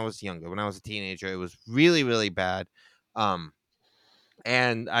 especially when I was younger. When I was a teenager, it was really, really bad.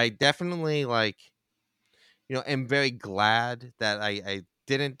 And I definitely am very glad that I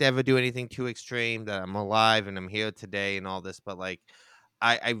didn't ever do anything too extreme, that I'm alive and I'm here today and all this. But like,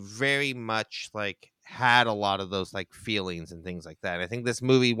 I very much like had a lot of those like feelings and things like that. And I think this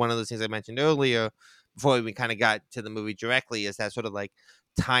movie, one of those things I mentioned earlier before we kind of got to the movie directly, is that sort of like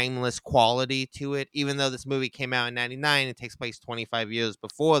timeless quality to it. Even though this movie came out in 99, it takes place 25 years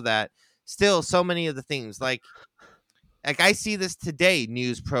before that. Still, so many of the things like Like I see this today,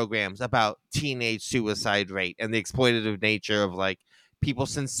 news programs about teenage suicide rate and the exploitative nature of like people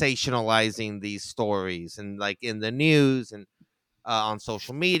sensationalizing these stories and like in the news and on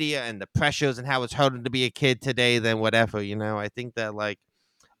social media and the pressures and how it's harder to be a kid today than whatever. I think that like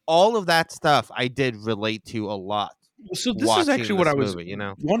all of that stuff I did relate to a lot So this is watching actually what I this was movie.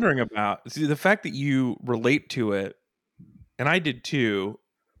 wondering about. See, the fact that you relate to it, and I did too,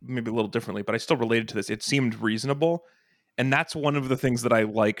 maybe a little differently, but I still related to this. It seemed reasonable. And that's one of the things that I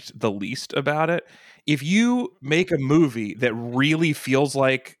liked the least about it. If you make a movie that really feels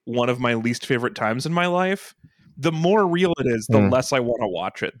like one of my least favorite times in my life, the more real it is, the less I want to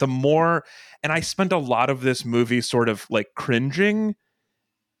watch it. The more, and I spent a lot of this movie sort of like cringing.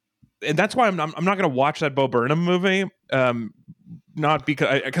 And that's why I'm not going to watch that Bo Burnham movie. Not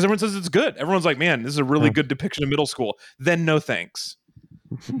because everyone says it's good. Everyone's like, man, this is a really good depiction of middle school. Then no thanks.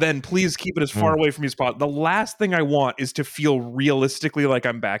 Then please keep it as far away from you as possible. The last thing I want is to feel realistically like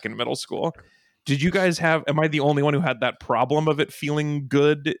I'm back in middle school. Did you guys am I the only one who had that problem of it feeling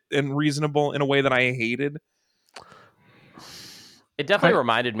good and reasonable in a way that I hated? It definitely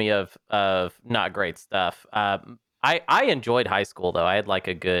reminded me of not great stuff. I enjoyed high school though. I had like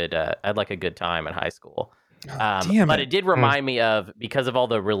a good time in high school. But it did remind me of, because of all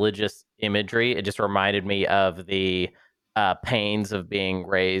the religious imagery, it just reminded me of the pains of being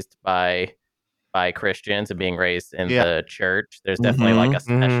raised by Christians and being raised in the church. There's definitely like a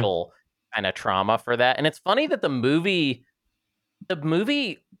special kind of trauma for that. And it's funny that the movie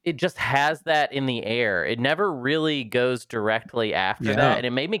it just has that in the air. It never really goes directly after that, and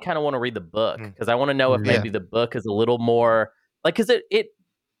it made me kind of want to read the book because I want to know if maybe the book is a little more like, because it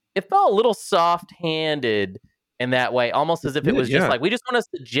felt a little soft-handed in that way, almost as if it was just like, we just want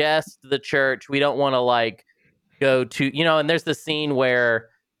to suggest the church. We don't want to like go to, and there's the scene where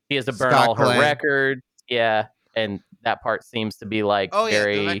she has to burn all her records. Yeah. And that part seems to be like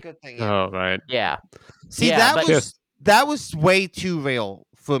very, the record thing, Oh, right. yeah. See, that was way too real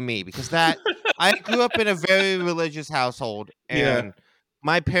for me because I grew up in a very religious household, and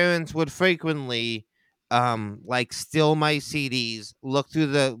my parents would frequently like steal my CDs, look through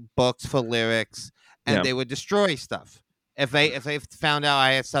the books for lyrics, and they would destroy stuff. If they found out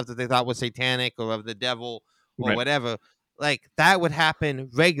I had stuff that they thought was satanic or of the devil or whatever, like that would happen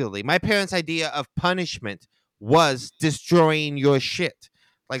regularly. My parents' idea of punishment was destroying your shit.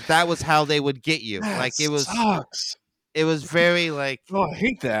 Like that was how they would get you. Like it was sucks. It was very like, oh, I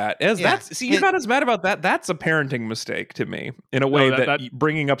hate that. You're not as mad about that. That's a parenting mistake to me in a way that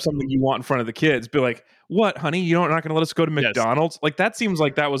bringing up something you want in front of the kids, be like, "What, honey? You're not going to let us go to McDonald's?" Like that seems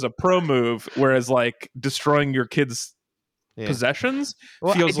like that was a pro move, whereas like destroying your kids' possessions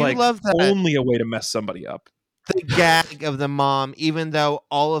feels like only a way to mess somebody up. The gag of the mom, even though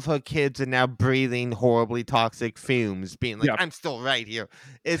all of her kids are now breathing horribly toxic fumes, being like, "I'm still right here."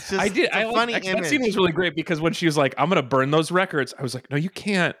 It's just funny image. That scene was really great because when she was like, "I'm gonna burn those records," I was like, "No, you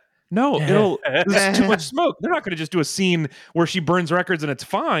can't. No, there's too much smoke. They're not going to just do a scene where she burns records and it's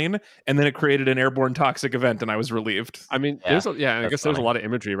fine." And then it created an airborne toxic event, and I was relieved. I mean, I guess there's a lot of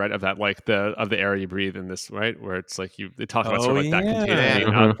imagery, right, of that, like of the air you breathe in this, right, where it's like they talk about sort of like that container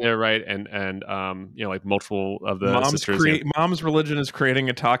being out there, right, and like multiple of the sisters. Mom's religion is creating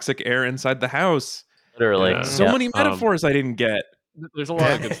a toxic air inside the house. Literally, so many metaphors I didn't get. There's a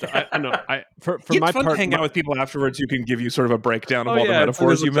lot of good stuff. I know. For it's my fun part, to hang out with people afterwards who can give you sort of a breakdown of all the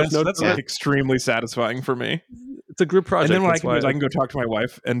metaphors you missed. That's like extremely satisfying for me. It's a group project. And then what I can do is I can go talk to my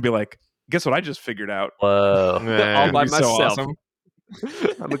wife and be like, "Guess what I just figured out?" Whoa! All by myself. So awesome.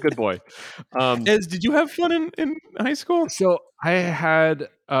 I'm a good boy. Did you have fun in high school? So I had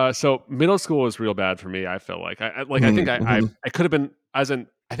so middle school was real bad for me. I feel like I think I could have been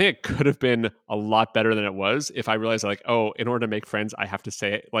I think it could have been a lot better than it was if I realized like, oh, in order to make friends, I have to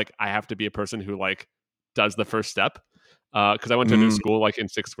say like I have to be a person who like does the first step. Because I went to a new school like in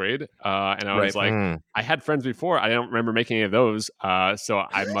 6th grade, and I was like, I had friends before. I don't remember making any of those, so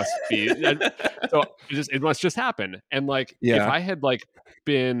I must be. So it must just happen. And like, if I had like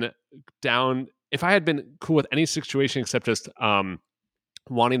been down, if I had been cool with any situation except just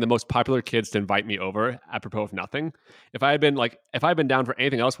wanting the most popular kids to invite me over, apropos of nothing. If I had been down for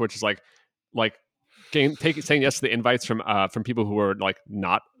anything else, which is like saying yes to the invites from people who were like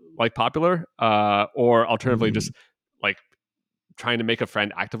not like popular, or alternatively just like trying to make a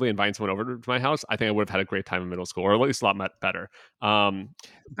friend, actively inviting someone over to my house, I think I would have had a great time in middle school, or at least a lot better. I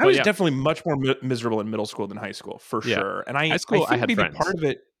was definitely much more miserable in middle school than high school, for sure. And I think I had maybe friends. Part of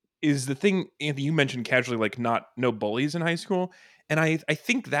it is the thing, Anthony, you mentioned casually, like no bullies in high school. And I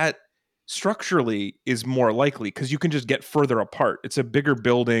think that structurally is more likely because you can just get further apart. It's a bigger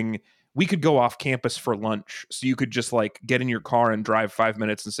building we could go off campus for lunch. So you could just like get in your car and drive 5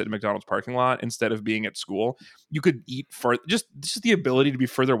 minutes and sit in a McDonald's parking lot instead of being at school. You could eat for just the ability to be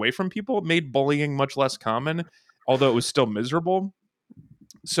further away from people made bullying much less common, although it was still miserable.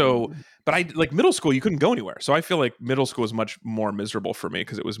 So, but I like middle school, you couldn't go anywhere. So I feel like middle school was much more miserable for me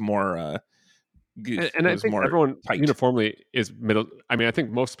because it was more, and I think everyone tight. Uniformly is middle. I mean, I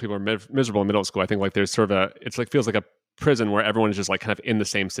think most people are miserable in middle school. I think like there's sort of it's like feels like a prison where everyone is just like kind of in the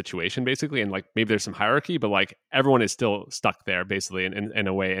same situation basically, and like maybe there's some hierarchy, but like everyone is still stuck there basically in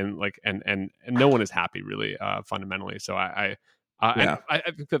a way, and like and no one is happy really fundamentally. So I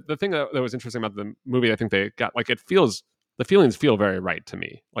think that the thing that was interesting about the movie, I think they got like the feelings feel very right to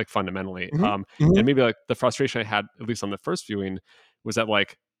me, like fundamentally. And maybe like the frustration I had, at least on the first viewing, was that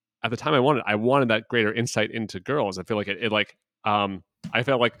like at the time I wanted that greater insight into girls. I feel like it I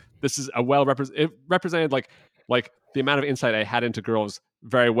felt like this is a it represented like the amount of insight I had into girls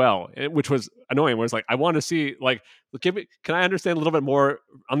very well, which was annoying. Where it's like I want to see like can I understand a little bit more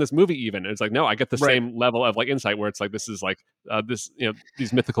on this movie? Even it's like no, I get the same level of like insight where it's like this is like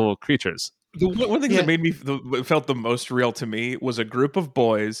these mythical creatures. The one thing that made me felt the most real to me was a group of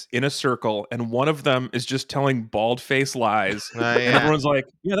boys in a circle, and one of them is just telling bald-faced lies, and everyone's like,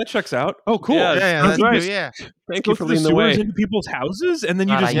 "Yeah, that checks out. Oh, cool. Yeah, that's right. Yeah, thank you for leading the way into people's houses, and then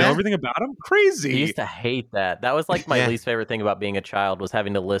you just know everything about them. Crazy." I used to hate that. That was like my least favorite thing about being a child was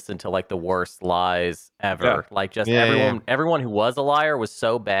having to listen to like the worst lies ever. Yeah. Like just everyone who was a liar was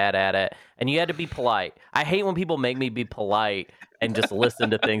so bad at it, and you had to be polite. I hate when people make me be polite and just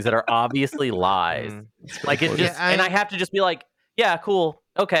listen to things that are obviously lies. Like it just, and I have to just be like, yeah, cool,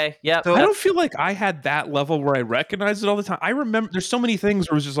 okay, yeah. So I don't feel like I had that level where I recognized it all the time. I remember there's so many things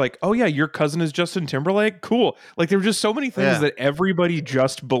where it was just like, oh yeah, your cousin is Justin Timberlake, cool. Like there were just so many things that everybody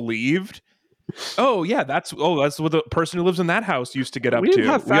just believed. Oh yeah, that's what the person who lives in that house used to get up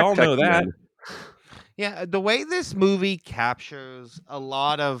to. We all know that. Yeah, the way this movie captures a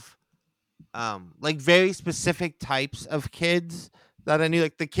lot of like very specific types of kids that I knew,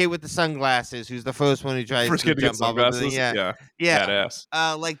 like the kid with the sunglasses, who's the first one who tries to jump off of the thing. Yeah,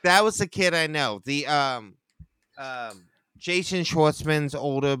 badass. Like that was the kid I know. The Jason Schwartzman's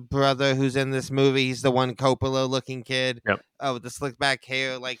older brother, who's in this movie, he's the one Coppola looking kid. Yep. With the slick back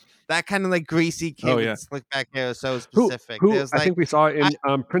hair, like that kind of like greasy kid with the slick back hair. So specific. Who I think we saw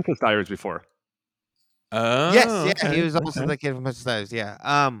in Princess Diaries before. Yes, he was also the kid from Princess Diaries.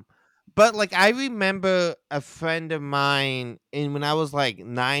 Yeah. But like I remember a friend of mine, and when I was like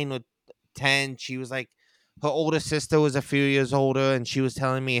 9 or 10, she was like, her older sister was a few years older, and she was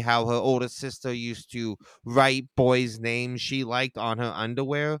telling me how her older sister used to write boys' names she liked on her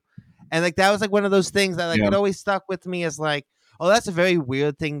underwear, and like that was like one of those things that like it always stuck with me as like, oh, that's a very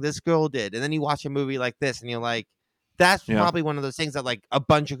weird thing this girl did. And then you watch a movie like this, and you're like, that's probably one of those things that like a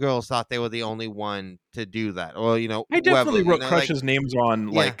bunch of girls thought they were the only one to do that, or I definitely wrote crushes' names on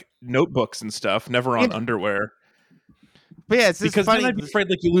like notebooks and stuff, never on underwear. But yeah, it's just because funny. then I'd be afraid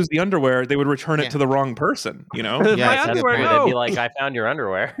like you lose the underwear, they would return it to the wrong person. You know, my underwear. They'd be like, I found your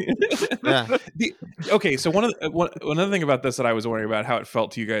underwear. Okay, so another thing about this that I was wondering about how it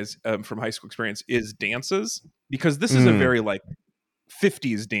felt to you guys from high school experience is dances, because this is a very like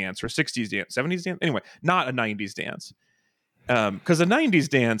 50s dance or 60s dance, 70s dance. Anyway, not a 90s dance. Because a 90s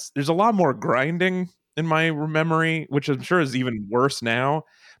dance, there's a lot more grinding in my memory, which I'm sure is even worse now.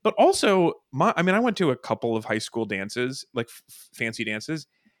 But also, I went to a couple of high school dances, like fancy dances,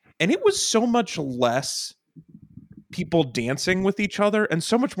 and it was so much less people dancing with each other and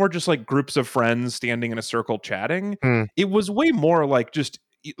so much more just like groups of friends standing in a circle chatting. It was way more like just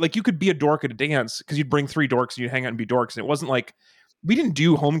like you could be a dork at a dance because you'd bring 3 dorks and you'd hang out and be dorks. And it wasn't like we didn't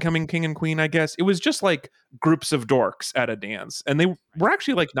do Homecoming King and Queen, I guess. It was just like groups of dorks at a dance. And they were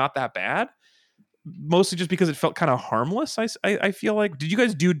actually like not that bad. Mostly just because it felt kind of harmless. I feel like. Did you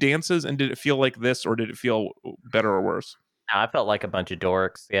guys do dances and did it feel like this or did it feel better or worse? No, I felt like a bunch of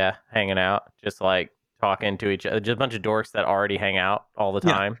dorks, hanging out, just like talking to each other, just a bunch of dorks that already hang out all the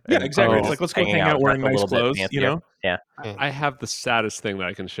time. Yeah, exactly. It's like let's go hang out wearing nice clothes, you know? Yeah. I have the saddest thing that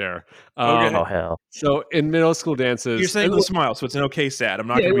I can share. Oh hell! So in middle school dances, you're saying the smile, so it's an okay sad. I'm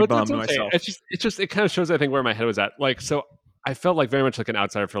not going to be bummed myself. It kind of shows I think where my head was at. Like so. I felt like very much like an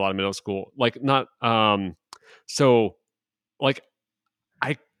outsider for a lot of middle school. Like not so like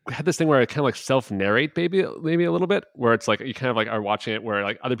I had this thing where I kind of like self-narrate maybe a little bit, where it's like you kind of like are watching it where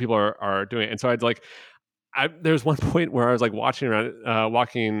like other people are doing it. And so I'd like there's one point where I was like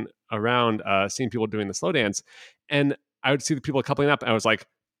walking around seeing people doing the slow dance, and I would see the people coupling up and I was like,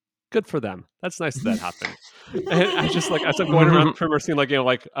 good for them. That's nice that happened. And I just like, as I'm going around Primer, seeing like,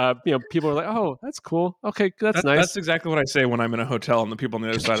 people are like, oh, that's cool. Okay, that's nice. That's exactly what I say when I'm in a hotel and the people on the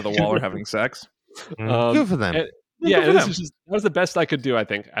other side of the wall are having sex. Good for them. That was the best I could do, I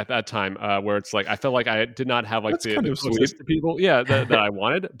think, at that time, where it's like I felt like I did not have like the closest to people, that I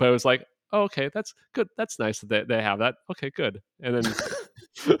wanted, but it was like, oh, okay, that's good, that's nice that they have that. Okay, good, and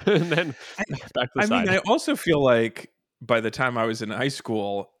then back to the side. I also feel like by the time I was in high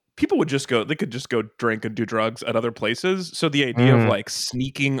school, people would just go drink and do drugs at other places. So the idea of like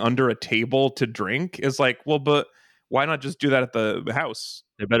sneaking under a table to drink is like, well, but why not just do that at the house?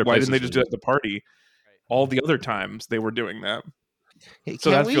 Why didn't they just do it at the party? All the other times they were doing that.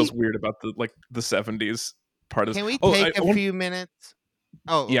 So that feels weird about the 70s part of. Can we take a few minutes?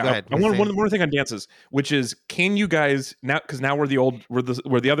 Oh, yeah. Go ahead. I want one more thing on dances, which is, can you guys because now we're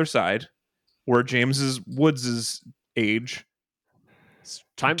the other side, we're Woods' age.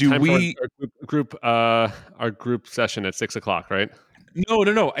 Time for our group session at 6:00, right?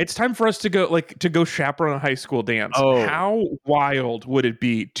 No. It's time for us to go chaperone a high school dance. Oh. How wild would it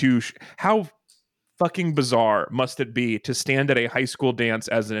be how fucking bizarre must it be to stand at a high school dance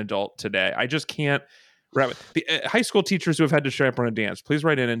as an adult today? I just can't wrap it. The high school teachers who have had to chaperone a dance, please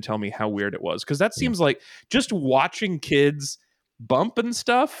write in and tell me how weird it was, because that seems like just watching kids bump and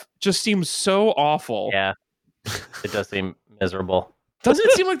stuff just seems so awful. Yeah, it does seem miserable. Doesn't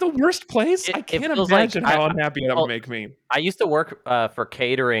it seem like the worst place? I can't imagine how unhappy that would make me. I used to work for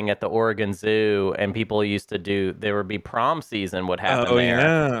catering at the Oregon Zoo, and people used to there would be prom season would happen there.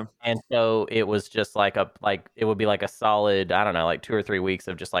 Yeah. And so it was just it would be like a solid, I don't know, like 2 or 3 weeks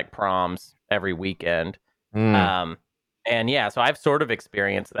of just like proms every weekend. And yeah, so I've sort of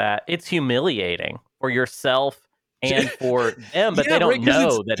experienced that. It's humiliating for yourself and for them, but they don't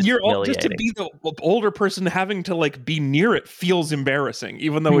know that it's humiliating. Just to be the older person having to be near it feels embarrassing,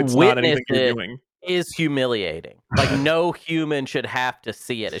 even though it's not anything you're doing. Is humiliating. Like no human should have to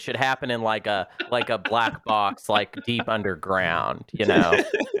see it. It should happen in like a black box, like deep underground,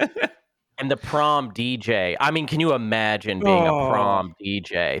 And the prom DJ. I mean, can you imagine being a prom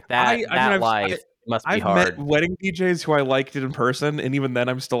DJ? That life must be hard. I've met wedding DJs who I liked in person, and even then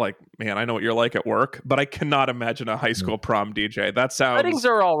I'm still like, man, I know what you're like at work, but I cannot imagine a high school prom DJ. That sounds... Weddings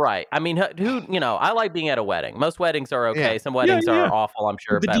are all right. I mean, I like being at a wedding. Most weddings are okay. Yeah. Some weddings are awful, I'm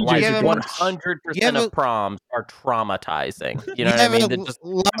sure, but like 100% of proms are traumatizing. You know what I mean? They're just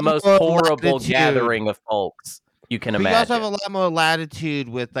the most horrible gathering of folks you can imagine. You also have a lot more latitude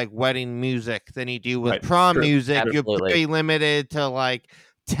with like wedding music than you do with prom music. Absolutely. You're very limited to like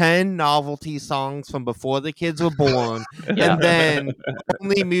 10 novelty songs from before the kids were born, and then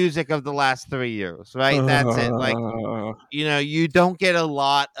only music of the last 3 years, right? That's it. Like, you don't get a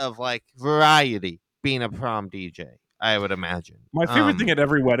lot of like variety being a prom DJ, I would imagine. My favorite thing at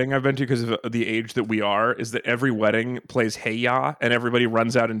every wedding I've been to, because of the age that we are, is that every wedding plays Hey Ya, and everybody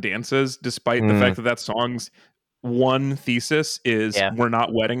runs out and dances, despite the fact that song's one thesis is we're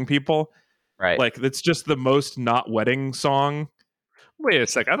not wedding people. Right. Like, it's just the most not wedding song. Wait a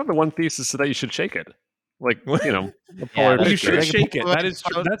sec. I thought the one thesis is that you should shake it. Like, you should shake it. That is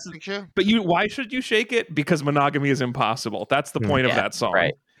true. But why should you shake it? Because monogamy is impossible. That's the point of that song.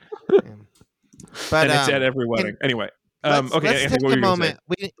 Right. But and it's at every wedding. Anyway. Let's take a moment.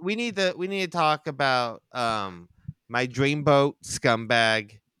 We need to talk about my dreamboat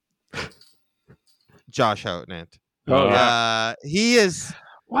scumbag, Josh Hartnett. Oh yeah. He is...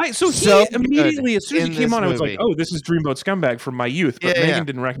 Why? So immediately, as soon as he came on, I was like, "Oh, this is Dreamboat Scumbag from my youth." But Megan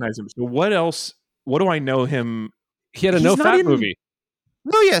didn't recognize him. So what else? What do I know him? He had a no-fat movie.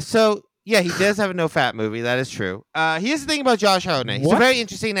 No, yeah. So he does have a no-fat movie. That is true. Here's the thing about Josh Hartnett. He's a very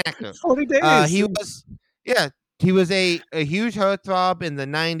interesting actor. 40 days. He was a huge heartthrob in the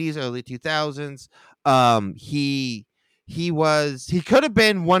 90s, early 2000s. He could have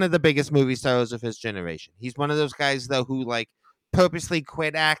been one of the biggest movie stars of his generation. He's one of those guys though who like purposely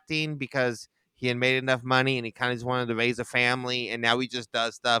quit acting because he had made enough money and he kind of just wanted to raise a family, and now he just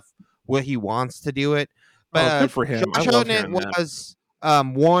does stuff where he wants to do it. But good for him. Josh Hartnett was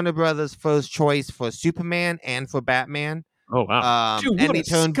Warner Brothers' first choice for Superman and for Batman. Oh wow! Dude, what a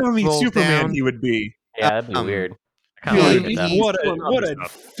scummy Superman he would be. Yeah, that'd be weird. What a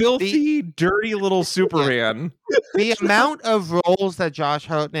filthy, dirty little Superman. The amount of roles that Josh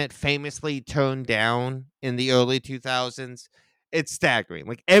Hartnett famously turned down in the early 2000s, it's staggering.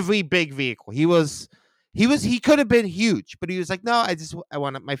 Like every big vehicle, he could have been huge, but he was like, no, I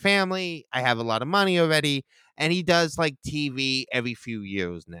want my family. I have a lot of money already. And he does like TV every few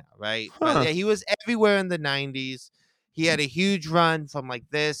years now, right? But he was everywhere in the 90s. He had a huge run from like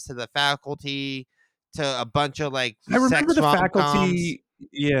this to The Faculty to a bunch of like I remember sex The rom-coms. Faculty.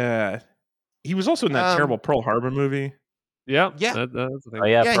 Yeah. He was also in that terrible Pearl Harbor movie. Yeah. Yeah. That's the thing. Oh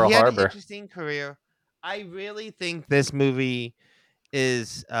yeah, Pearl he had Harbor. an interesting career. I really think this movie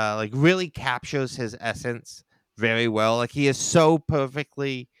is like really captures his essence very well. Like he is so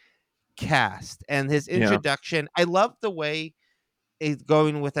perfectly cast, and his introduction. I love the way it's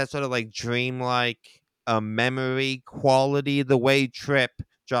going with that sort of like dreamlike memory quality. The way Trip,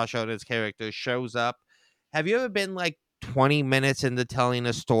 Josh Hartnett's character, shows up. Have you ever been like 20 minutes into telling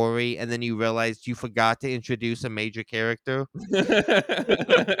a story and then you realized you forgot to introduce a major character?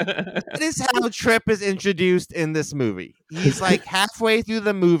 That is how Trip is introduced in this movie. He's like halfway through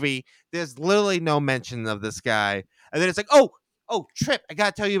the movie. There's literally no mention of this guy. And then it's like, oh, Trip. I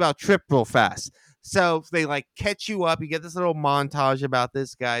got to tell you about Trip real fast. So they like catch you up. You get this little montage about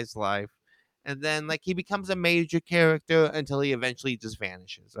this guy's life. And then like he becomes a major character until he eventually just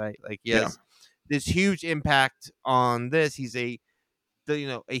vanishes, right? Like he has this huge impact on this. He's a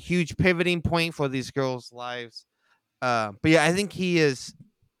huge pivoting point for these girls' lives. But yeah, I think he is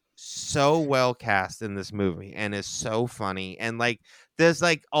so well cast in this movie and is so funny. And like there's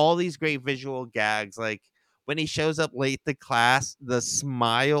like all these great visual gags. Like when he shows up late to class, the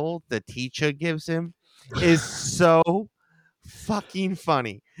smile the teacher gives him is so fucking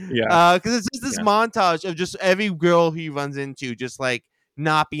funny. Yeah. Because it's just this montage of just every girl he runs into just like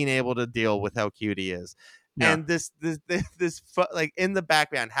not being able to deal with how cute he is. Yeah. And this like in the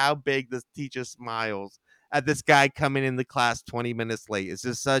background, how big this teacher smiles at this guy coming in the class 20 minutes late. It's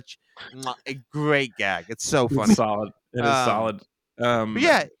just such a great gag. It's so funny. It's solid. It is solid. But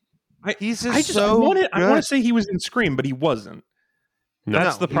yeah, he's just I want to say he was in Scream, but he wasn't.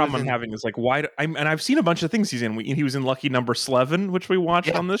 That's the he problem I'm having. Is like why? And I've seen a bunch of things he's in. He was in Lucky Number 11, which we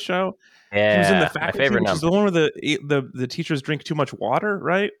watched on this show. Yeah, he was in the Faculty, my favorite which is the one where the teachers drink too much water,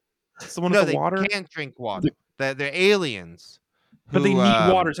 right? It's the one with the water. They can't drink water. They're aliens. But they need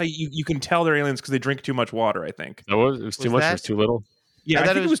water. So you can tell they're aliens because they drink too much water, I think. It was too much or too little? Yeah,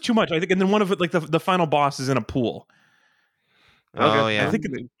 I think it was too much. I think, and then one of it, like the final boss is in a pool. Oh, yeah. I think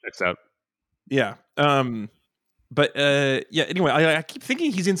it checks out. Yeah. But yeah. Anyway, I keep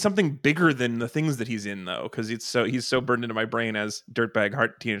thinking he's in something bigger than the things that he's in, though, because he's so burned into my brain as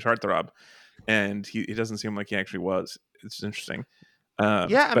dirtbag teenage heartthrob, and he doesn't seem like he actually was. It's interesting.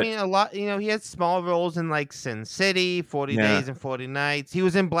 I mean, a lot. He had small roles in like Sin City, 40 Days and 40 Nights. He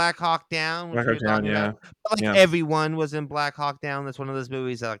was in Black Hawk Down. Black Hawk Down, yeah. But, like everyone was in Black Hawk Down. That's one of those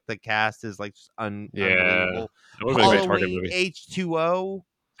movies that like the cast is like just unbelievable. Halloween, H2O.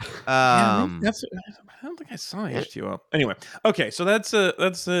 I don't think I saw H2O. Anyway, okay, so that's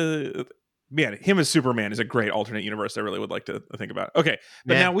man, him as Superman is a great alternate universe. I really would like to think about. Okay,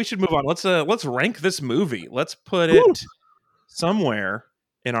 but now we should move on. Let's rank this movie. Let's put it somewhere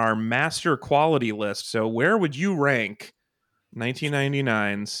in our master quality list. So where would you rank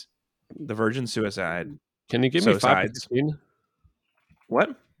 1999's The Virgin Suicide? Can you give me 5 to 15? What?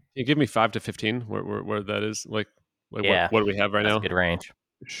 Can you give me 5 to 15? Where that is? Like what do we have right now? That's a good range.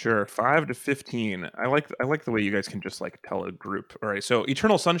 Sure, 5 to 15. I like the way you guys can just like tell a group. All right, so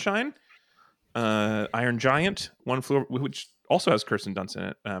Eternal Sunshine, Iron Giant, which also has Kirsten Dunst in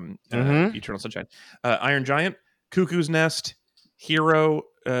it. Eternal Sunshine, Iron Giant, Cuckoo's Nest, Hero,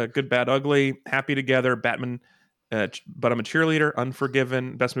 Good, Bad, Ugly, Happy Together, Batman, But I'm a Cheerleader,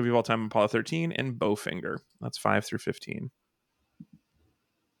 Unforgiven, Best Movie of All Time, Apollo 13, and Bowfinger. That's 5 through 15.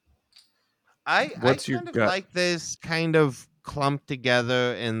 I kind of like this kind of clumped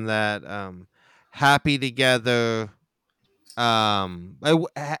together in that Happy Together, but I'm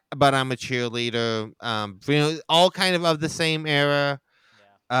a Cheerleader, all kind of the same era.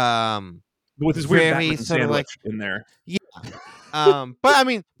 With his weird Batman sandwich in there. Yeah. But I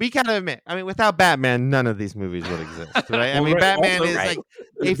mean, we gotta admit, without Batman, none of these movies would exist, right? Batman is like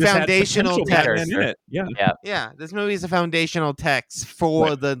a foundational text. Yeah. This movie is a foundational text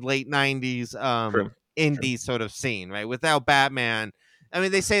for the late '90s indie sort of scene, right? Without Batman,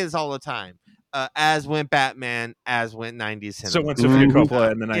 they say this all the time. As went Batman, as went '90s cinema. So went Sofia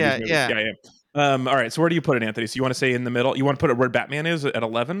Coppola in the '90s movies. Yeah. All right. So where do you put it, Anthony? So you want to say in the middle? You want to put it where Batman is at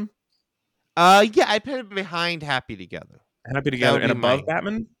 11? Yeah, I put it behind Happy Together. Happy Together and above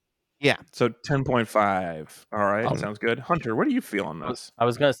Batman? Yeah. So 10.5. All right. Sounds good. Hunter, what do you feel on this? I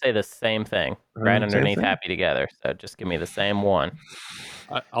was going to say the same thing. Right underneath Happy Together. So just give me the same one.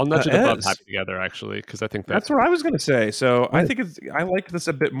 I'll nudge it above Happy Together, actually, because I think that's what I was going to say. So I think I like this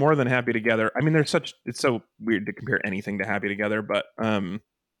a bit more than Happy Together. I mean, it's so weird to compare anything to Happy Together, but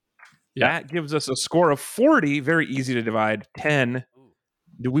that gives us a score of 40. Very easy to divide. 10.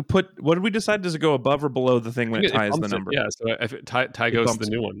 What did we decide? Does it go above or below the thing when it ties the number? Yeah, so if Ty goes to the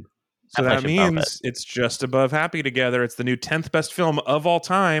new one. So that means it's just above Happy Together. It's the new 10th best film of all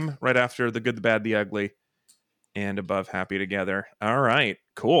time, right after The Good, the Bad, the Ugly, and above Happy Together. All right,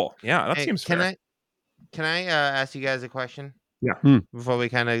 cool. Yeah, that seems fair. Can I ask you guys a question? Yeah. Before we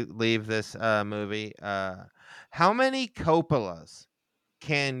kind of leave this movie, how many Coppolas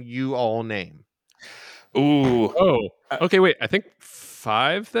can you all name? Ooh. Oh. Okay. Wait. I think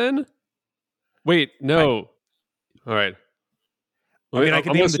 5 then. Wait. No. All right. I mean, I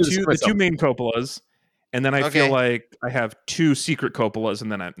can name the two main Coppolas, and then I feel like I have 2 secret Coppolas,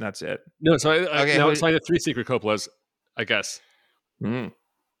 and then that's it. No. So I have 3 secret Coppolas, I guess. So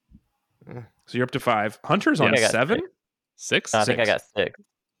you're up to 5. Hunter's on 7. 6. I think I got 6.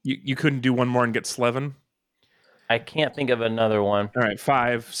 You couldn't do one more and get Slevin? I can't think of another one. All right,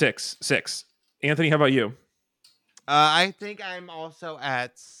 5, 6. Anthony, how about you? I think I'm also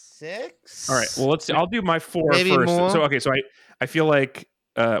at 6. All right. Well, let's see. I'll do my 4 Maybe first. More? So I feel like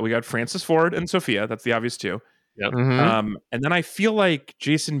we got Francis Ford and Sophia. That's the obvious 2. Yep. And then I feel like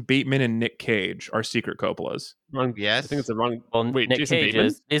Jason Bateman and Nick Cage are secret Coppolas. Wrong. Yes. I think it's the wrong. Well, wait, Nick Jason Cage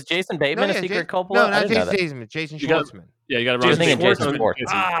Bateman? is Jason Bateman a secret Coppola? No, not Jason Bateman. Jason You got- Schwartzman. Yeah, you got it wrong. Jason Schwartzman.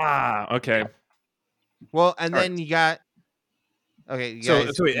 Ah, okay. Well, and then you got. Okay, you So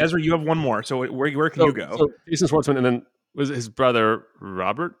guys, wait, Ezra, you have one more. So where can you go? So Jason Schwartzman, and then was it his brother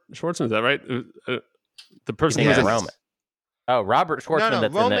Robert Schwartzman? Is that right? The person You who's think in it's Roman. Oh, Robert Schwartzman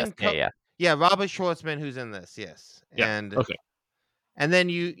that's Roman in this. Yeah, Robert Schwartzman who's in this. Yes. Yeah. And okay. And then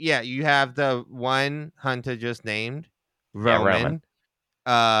you have the one Hunter just named, Roman.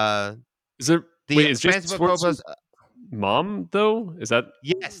 Is there? Is Jason Francis Ford Schwartzman's mom though? Is that?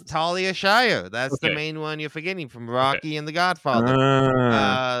 Yes, Talia Shire. That's the main one you're forgetting from Rocky and The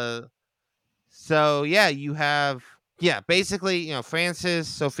Godfather. So yeah, you have basically Francis,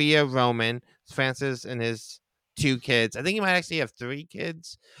 Sophia, Roman, Francis and his 2 kids. I think he might actually have 3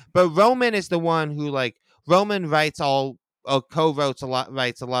 kids, but Roman is the one who Roman writes co-writes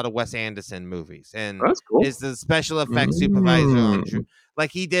a lot of Wes Anderson movies and is the special effects supervisor on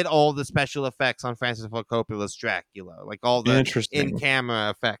he did all the special effects on Francis Ford Coppola's Dracula, all the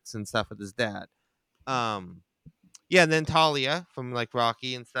in-camera effects and stuff with his dad. And then Talia from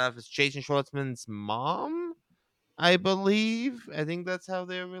Rocky and stuff is Jason Schwartzman's mom, I believe. I think that's how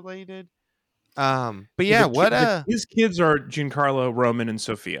they're related. But yeah, his kids are Giancarlo, Roman, and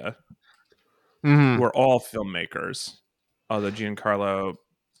Sophia. Mm-hmm. We're all filmmakers, although Giancarlo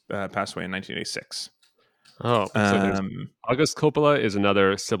passed away in 1986. Oh, so August Coppola is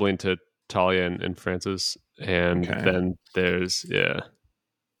another sibling to Talia and Francis, and then there's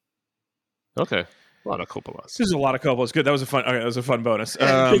okay. A lot of Coppolas. There's a lot of Coppolas. Good. That was a fun bonus.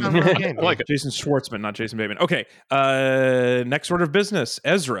 I like it. Jason Schwartzman, not Jason Bateman. Okay. Next order of business.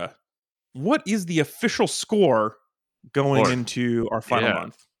 Ezra, what is the official score going into our final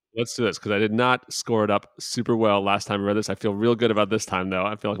month? Let's do this because I did not score it up super well last time I read this. I feel real good about this time though.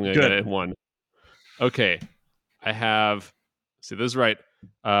 I feel like I'm going to get it in 1. Okay. I have. See, this is right.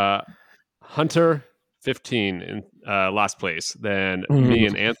 Hunter 15 in last place. Then me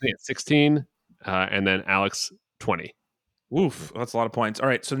and Anthony at 16. And then Alex 20. Oof, that's a lot of points. All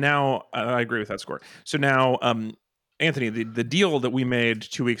right, so now I agree with that score. So now, Anthony, the deal that we made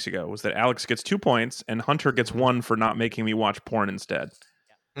 2 weeks ago was that Alex gets 2 points and Hunter gets 1 for not making me watch porn instead.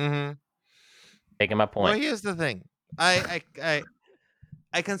 Mm-hmm. Taking my point. Well, here's the thing. I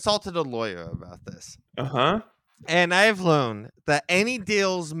consulted a lawyer about this. And I've learned that any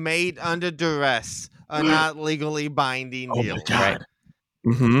deals made under duress are not legally binding deals. Right.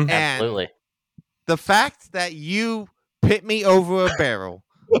 Mm-hmm. And absolutely. The fact that you pit me over a barrel,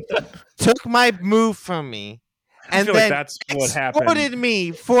 took my move from me, and then that's what happened. Extorted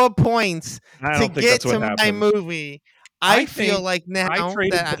me 4 points to get to my movie. I feel like now I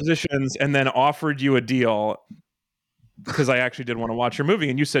traded positions and then offered you a deal because I actually did want to watch your movie,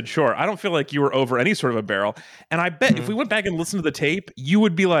 and you said sure. I don't feel like you were over any sort of a barrel, and I bet if we went back and listened to the tape, you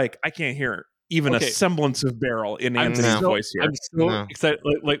would be like, I can't hear even a semblance of barrel in Anthony's voice here. I'm so excited.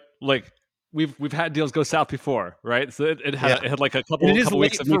 Like we've had deals go south before, right? So it had like a couple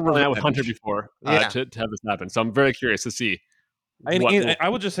weeks of me playing out with Hunter before to have this happen. So I'm very curious to see. I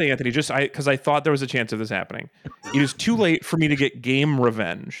will just say, Anthony, because I thought there was a chance of this happening. It is too late for me to get game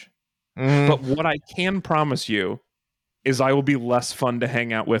revenge. But what I can promise you is I will be less fun to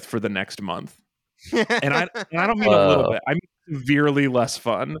hang out with for the next month. And I don't mean a little bit. I mean severely less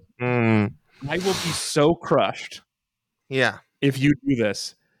fun. I will be so crushed. If you do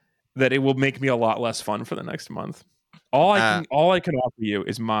this, that it will make me a lot less fun for the next month. All I can offer you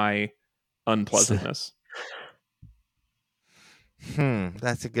is my unpleasantness.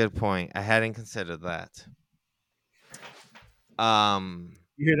 That's a good point. I hadn't considered that.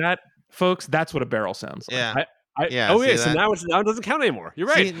 You hear that? folks, that's what a barrel sounds like. Yeah. So now it doesn't count anymore. You're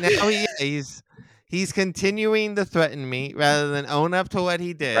right. See, now he's continuing to threaten me rather than own up to what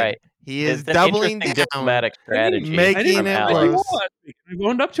he did. Right. He is It's an doubling interesting down, diplomatic strategy. making it worse. I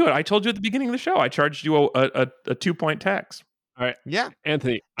owned up to it. I told you at the beginning of the show. I charged you a 2-point tax. All right. Yeah.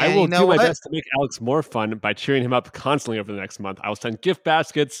 Anthony, And I will you know do my what? best to make Alex more fun by cheering him up constantly over the next month. I will send gift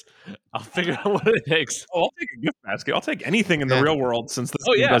baskets. I'll figure out what it takes. Oh, I'll take a gift basket. I'll take anything in the real world since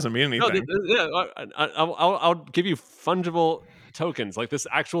this game doesn't mean anything. I'll give you fungible tokens, like this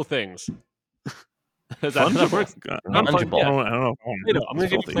actual things. Is that how that works? Fungible. I don't know. Play-Doh. I'm going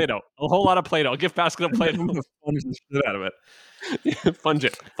to give you Play-Doh. A whole lot of Play-Doh. A gift basket of Play-Doh. Sponge the shit out of it.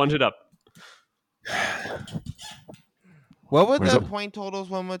 Funge it up. What were the point totals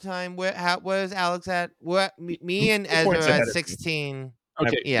one more time? Where's Alex at? Me and Ezra at 16.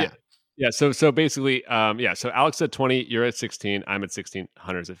 Okay. Yeah. So basically, so Alex at 20, you're at 16, I'm at 16,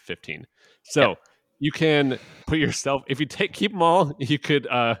 Hunter's at 15. So you can put yourself, if you keep them all, you could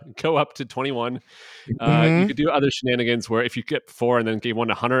go up to 21. You could do other shenanigans where if you get 4 and then gave 1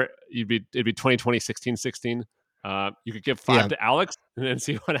 to Hunter, it'd be 20, 20, 16, 16. You could give 5 to Alex and then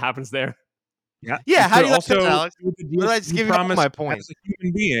see what happens there. Yeah. How do you also, Alex? Did I just give you my point? As a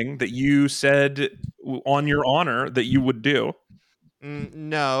human being that you said on your honor that you would do.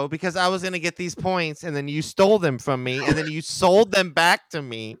 No, because I was going to get these points and then you stole them from me and then you sold them back to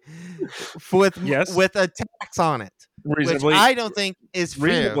me with a tax on it. Reasonably, which I don't think is fair.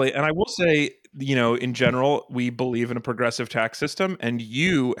 Reasonably, and I will say, in general, we believe in a progressive tax system, and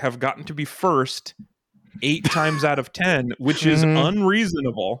you have gotten to be first 8 times out of 10, which is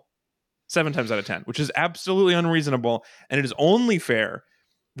unreasonable. 7 times out of 10, which is absolutely unreasonable, and it is only fair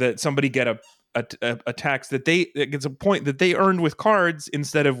that somebody get a tax that gets a point that they earned with cards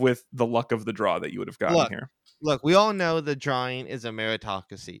instead of with the luck of the draw that you would have gotten here. Look, we all know the drawing is a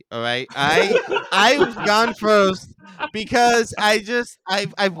meritocracy. All right, I've gone first because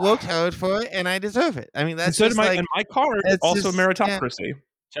I've worked hard for it and I deserve it. I mean, that's so just and my card also meritocracy.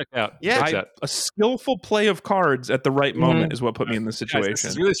 Yeah. Check out. A skillful play of cards at the right moment is what put me in this situation. Guys,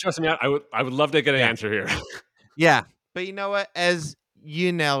 this is really stressing me out. I would love to get an answer here. Yeah, but you know what? As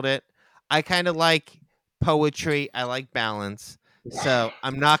you nailed it, I kind of like poetry. I like balance. So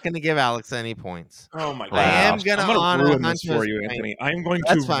I'm not going to give Alex any points. Oh my god! I am going to honor ruin this for you, Anthony. I am going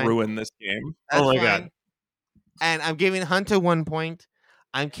to ruin this game. That's god! And I'm giving Hunter 1 point.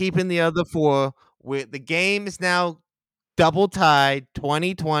 I'm keeping the other 4. The game is now double tied,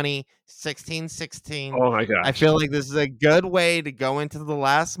 2020, 16-16. Oh my god! I feel like this is a good way to go into the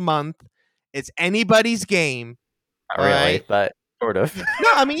last month. It's anybody's game. Not really, but sort of. No,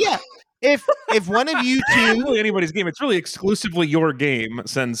 I mean, yeah. If one of you two, it's really anybody's game. It's really exclusively your game,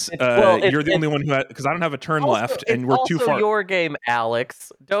 since you're the only one who because I don't have a turn left, and we're too far. Your game,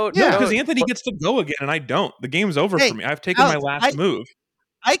 Alex. Because Anthony gets to go again, and I don't. The game's over for me. I've taken my last move.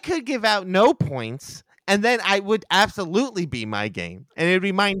 I could give out no points, and then I would absolutely be my game, and it'd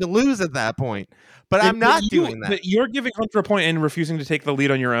be mine to lose at that point. But I'm not doing that. You're giving Hunter a point and refusing to take the lead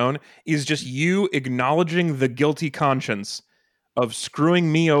on your own is just you acknowledging the guilty conscience of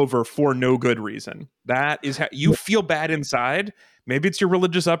screwing me over for no good reason. That is how you feel bad inside. Maybe it's your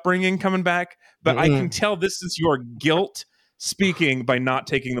religious upbringing coming back, but I can tell this is your guilt speaking by not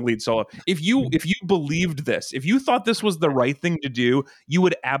taking the lead solo. If you believed this, if you thought this was the right thing to do, you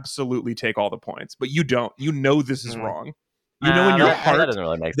would absolutely take all the points, but you don't. You know this is wrong. You know in your heart that doesn't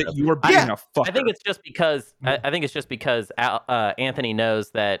really make sense. You are being a fucker. I think it's just because Anthony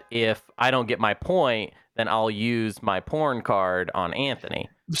knows that if I don't get my point, then I'll use my porn card on Anthony.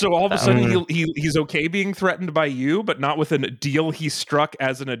 So all of a sudden he's okay being threatened by you, but not with a deal he struck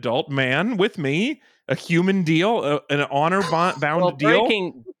as an adult man with me, a human deal, an honor bound deal.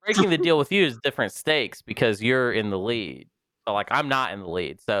 Breaking the deal with you is different stakes because you're in the lead. So, I'm not in the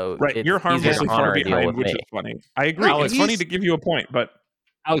lead. So you're harmlessly far behind, which is funny. I agree. Alex, it's funny to give you a point, but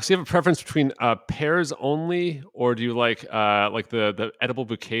Alex, do you have a preference between pears only, or do you like the edible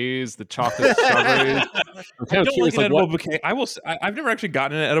bouquets, the chocolate strawberries? I don't like an edible bouquet. I've never actually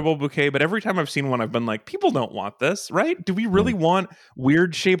gotten an edible bouquet, but every time I've seen one, I've been like, people don't want this, right? Do we really want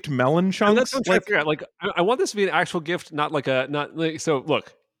weird shaped melon chunks? That's what I'm trying to figure out. I want this to be an actual gift, so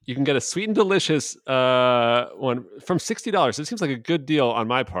look. You can get a sweet and delicious one from $60. It seems like a good deal on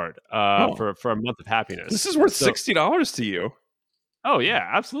my part for a month of happiness. This is worth $60 to you. Oh yeah,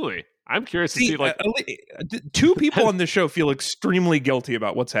 absolutely. I'm curious to see 2 people on this show feel extremely guilty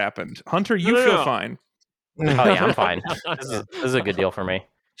about what's happened. Hunter, you feel fine. Oh yeah, I'm fine. This is a good deal for me.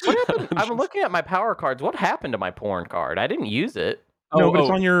 What happened? I'm looking at my power cards. What happened to my porn card? I didn't use it. No, but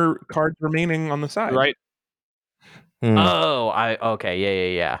it's on your cards remaining on the side. Right.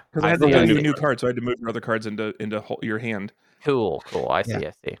 Okay, yeah. Because I had to do a new card, so I had to move your other cards into your hand. Cool. I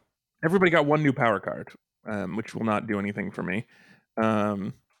see. Everybody got one new power card, which will not do anything for me.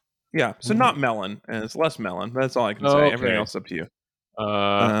 Yeah, so not melon, and it's less melon. That's all I can say. Everything else is up to you.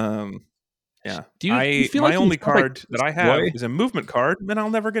 Yeah. Do you feel my only card that I have is a movement card, and I'll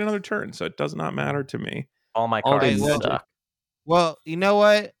never get another turn, so it does not matter to me. All my cards suck. Well, you know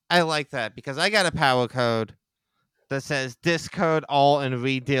what? I like that because I got a power code that says discard all and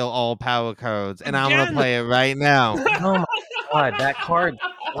redeal all power codes, and I'm gonna play it right now. Oh my god, that card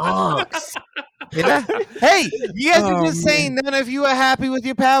sucks. Yeah. Hey, you guys are just saying none of you are happy with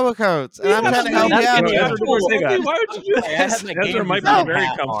your power codes, and I'm trying to help you out. Why would you do this? Ezra might be very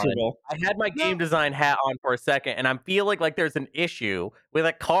comfortable. I had my game design hat on for a second, and I'm feeling like there's an issue with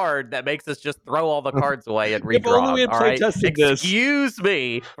a card that makes us just throw all the cards away and redraw. All right, excuse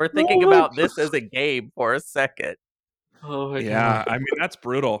me for thinking about this as a game for a second. Oh yeah, I mean that's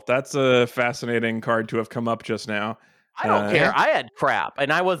brutal. That's a fascinating card to have come up just now. I don't care. I had crap,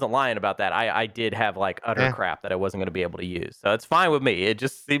 and I wasn't lying about that. I did have like utter crap that I wasn't going to be able to use, so it's fine with me. It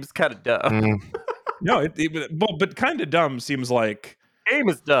just seems kind of dumb. No, but kind of dumb seems like game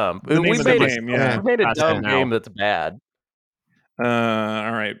is dumb. We made a dumb game that's bad. All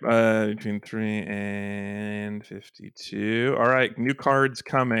right, between 3 and 52. All right, new cards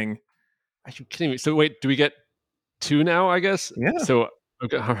coming. Are you kidding me? So wait, do we get 2 now? I guess. Yeah. So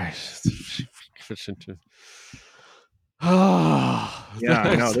okay, all right. Yeah,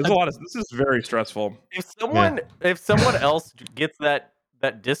 I know. There's a lot of. This is very stressful. If someone else gets that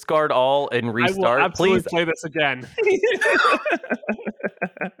discard all and restart, please play this again.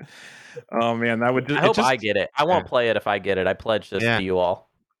 Oh man, that would. I hope I get it. I won't play it if I get it. I pledge this to you all.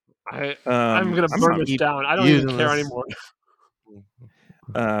 I'm gonna burn this down. I don't even care anymore.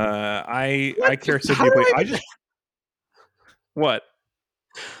 I care so deeply. I just what.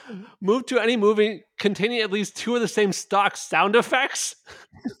 Move to any movie containing at least 2 of the same stock sound effects.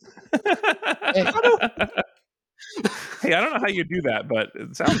 Hey, I don't know how you do that, but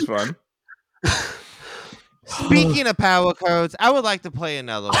it sounds fun. Speaking of power codes, I would like to play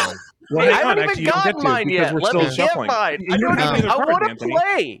another one. Well, I haven't even gotten mine yet. Let me get mine. I want to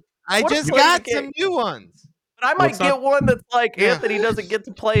play. I just got some new ones. I might get one that's like Anthony doesn't get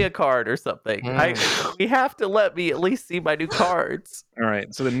to play a card or something. We have to let me at least see my new cards. All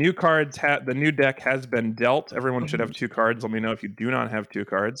right. So the new cards, the new deck has been dealt. Everyone should have 2 cards. Let me know if you do not have 2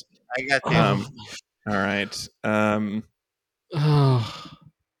 cards. I got 2. All right.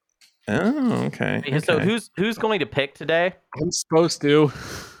 Okay. So who's going to pick today? I'm supposed to.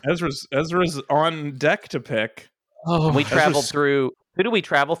 Ezra's on deck to pick. We traveled through. Who do we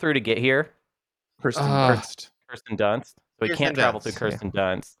travel through to get here? Kirsten Dunst. So we can't travel through Kirsten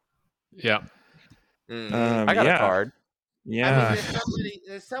Dunst. Yeah. I got a card. Yeah. I mean,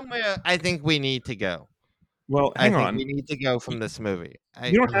 there's somewhere I think we need to go. Well, hang on. We need to go from this movie.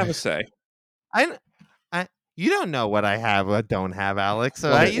 You don't have a say. You don't know what I have or don't have, Alex.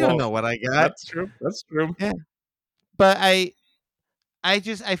 So you don't know what I got. That's true. Yeah. But I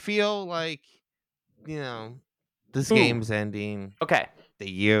feel like, this game's ending. Okay. The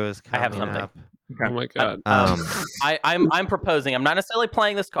year is coming I have something. up. Okay. Oh my god. I'm proposing. I'm not necessarily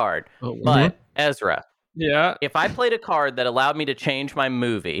playing this card, but Ezra. Yeah. If I played a card that allowed me to change my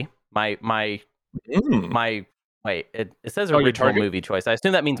movie, my wait, it says original movie choice. I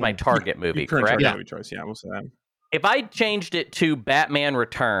assume that means my target movie, correct? Target movie choice. Yeah, we'll say that. If I changed it to Batman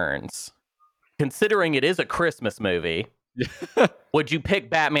Returns, considering it is a Christmas movie, would you pick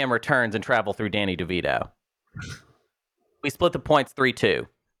Batman Returns and travel through Danny DeVito? We split the points 3-2.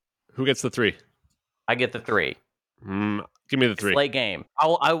 Who gets the 3? I get the 3. Give me the 3. Slay game.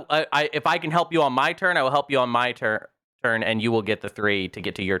 If I can help you on my turn, I will help you on my turn, and you will get the 3 to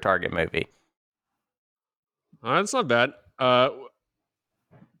get to your target movie. That's not bad.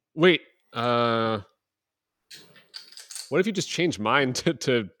 Wait. What if you just change mine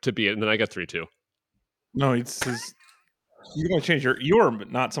to be it, and then I get 3 too? No, you're going to change your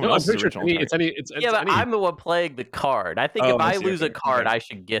but not someone else's original. But I'm the one playing the card. I think if I lose a card, I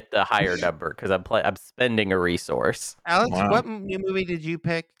should get the higher number because I'm spending a resource. Alex, what new movie did you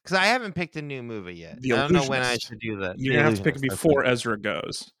pick? Because I haven't picked a new movie yet. I don't know when I should do that. You're going to have to pick it before Ezra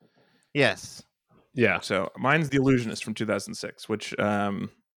goes. Yes. Yeah. So mine's The Illusionist from 2006, which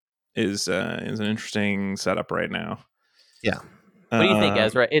is an interesting setup right now. Yeah. What do you think,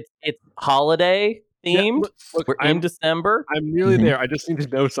 Ezra? It's holiday themed. Look, we're in December. I'm nearly there. I just need to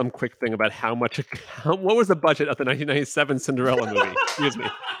know some quick thing about what was the budget of the 1997 Cinderella movie? Excuse me.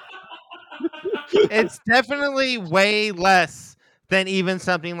 It's definitely way less than even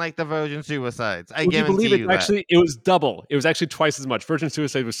something like the Virgin Suicides. I Would you guarantee believe you it? that. Actually, it was double. It was actually twice as much. Virgin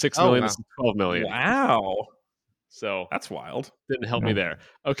Suicide was 6 million. wow. This is 12 million. Wow. So That's wild. didn't help me there.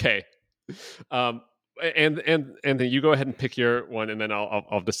 Okay. And then you go ahead and pick your one, and then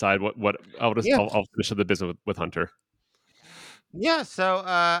I'll decide what I'll finish the business with Hunter. Yeah, so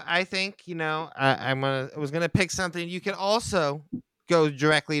I think I was gonna pick something. You can also go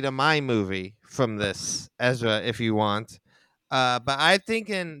directly to my movie from this, Ezra, if you want. But I'm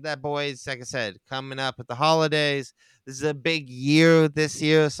thinking that, boys, like I said, coming up at the holidays, this is a big year this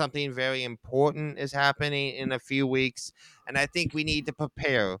year. Something very important is happening in a few weeks, and I think we need to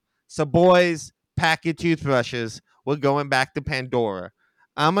prepare. So, boys, pack your toothbrushes. We're going back to Pandora.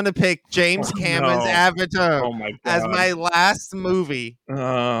 I'm going to pick James Cameron's Avatar as my last movie.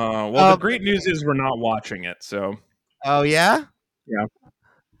 The great news is we're not watching it, so. Oh, yeah? Yeah.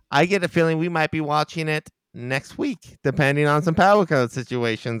 I get a feeling we might be watching it next week, depending on some power code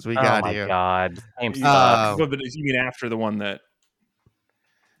situations we got here. Oh, my God. Same You mean after the one that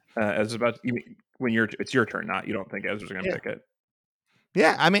Ezra's about to, it's your turn, not you don't think Ezra's going to pick it?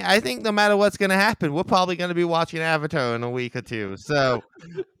 Yeah, I mean, I think no matter what's going to happen, we're probably going to be watching Avatar in a week or two. So,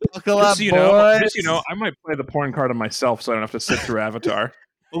 buckle up, boys. I might play the porn card on myself so I don't have to sit through Avatar.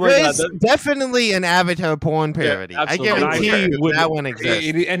 There's definitely an Avatar porn parody. Yeah, I guarantee you that one exists.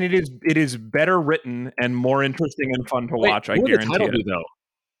 It is better written and more interesting and fun to watch. I guarantee it.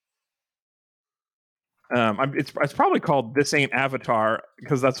 It's probably called This Ain't Avatar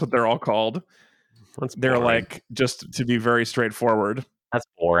because that's what they're all called. They're like, just to be very straightforward. That's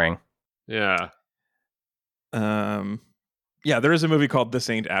boring. Yeah. Yeah, there is a movie called This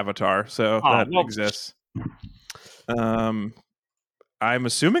Ain't Avatar, so that exists. I'm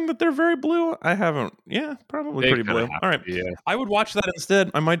assuming that they're very blue. I haven't. Yeah, probably pretty blue. All right. Yeah. I would watch that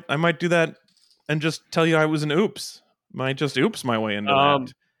instead. I might do that and just tell you I was an oops. Might just oops my way into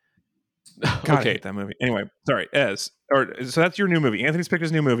that. God, I hate that movie. Anyway, sorry, so that's your new movie. Anthony's picked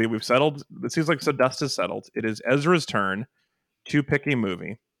his new movie. We've settled. It seems like dust is settled. It is Ezra's turn to pick a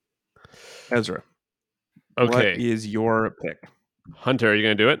movie. Ezra. Okay. What is your pick? Hunter, are you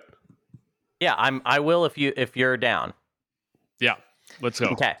going to do it? Yeah, I will if you're down. Yeah. Let's go.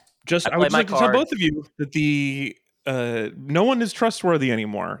 Okay. I would just like to tell both of you that no one is trustworthy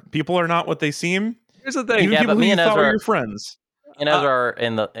anymore. People are not what they seem. Here's the thing. Even people who you thought were your friends. And Ezra are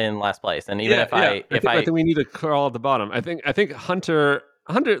in last place, and even I think we need to crawl at the bottom. I think Hunter.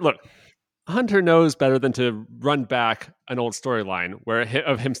 Look, Hunter knows better than to run back an old storyline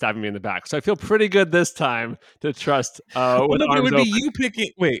of him stabbing me in the back. So I feel pretty good this time to trust. It would be you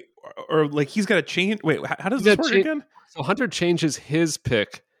picking. Wait, or like he's got to change. Wait, how does this work again? So Hunter changes his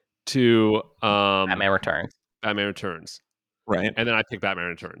pick to Batman Returns. Batman Returns, right? And then I pick Batman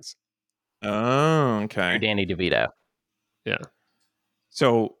Returns. Oh, okay. Danny DeVito. Yeah.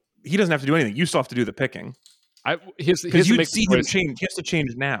 So he doesn't have to do anything. You still have to do the picking. Because you see him change. He has to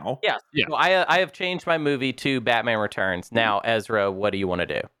change now. Yeah. So I have changed my movie to Batman Returns. Now, Ezra, what do you want to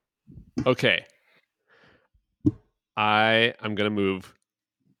do? Okay. I am going to move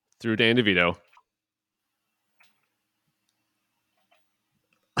through Danny DeVito.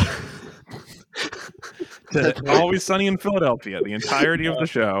 Always Sunny in Philadelphia. The entirety of the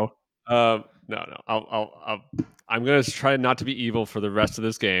show. No. I'm going to try not to be evil for the rest of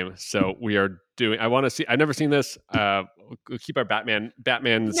this game. So we are doing. I want to see. I've never seen this. We'll keep our Batman's.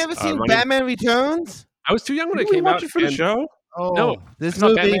 You've never seen Batman Returns? I was too young when it came out for the show. Oh, no, this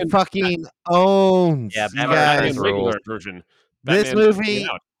movie fucking owns. Yeah, Batman regular version. This movie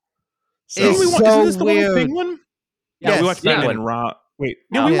is Isn't so this the weird. one one? Yeah, we watched Batman and Raw. Wait,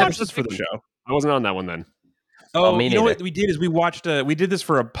 no, we watched this for the show. I wasn't on that one then. Oh, you know what we did is we watched. We did this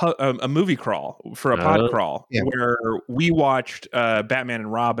for a movie crawl for a pod crawl where we watched Batman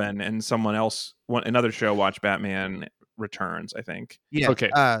and Robin, and someone else, another show, watched Batman Returns. I think. Yeah. Okay.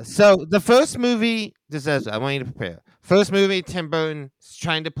 So the first movie, this says, I want you to prepare. First movie, Tim Burton's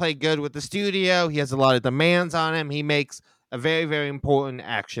trying to play good with the studio. He has a lot of demands on him. He makes a very, very important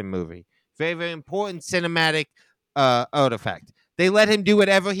action movie. Very, very important cinematic artifact. They let him do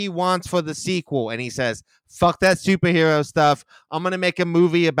whatever he wants for the sequel, and he says, fuck that superhero stuff. I'm going to make a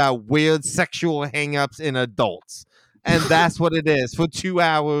movie about weird sexual hangups in adults. And that's what it is for 2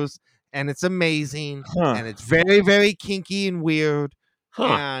 hours, and it's amazing, and it's very, very kinky and weird,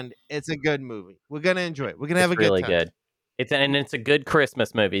 and it's a good movie. We're going to enjoy it. We're going to have a really good time. Good. It's a good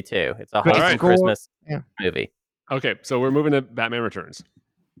Christmas movie, too. It's a wholesome Christmas movie. Okay, so we're moving to Batman Returns.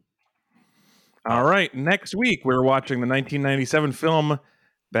 All right, next week we're watching the 1997 film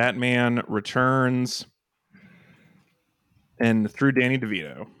Batman Returns, and through Danny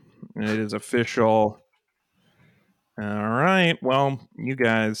DeVito. And it is official. All right. Well, you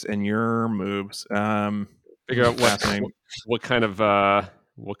guys and your moves. Figure out what kind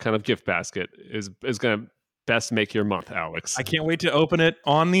of gift basket is going to best make your month, Alex. I can't wait to open it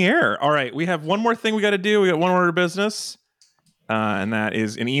on the air. All right, we have one more thing we got to do. We got one order of business, and that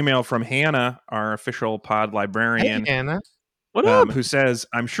is an email from Hannah, our official pod librarian. Hey, Hannah. What up? Who says,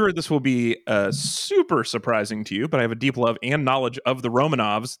 I'm sure this will be super surprising to you, but I have a deep love and knowledge of the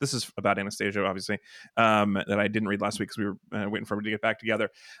Romanovs. This is about Anastasia, obviously, that I didn't read last week because we were waiting for everybody to get back together.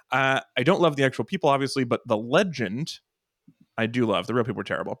 I don't love the actual people, obviously, but the legend, I do love. The real people were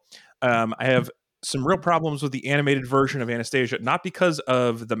terrible. I have some real problems with the animated version of Anastasia, not because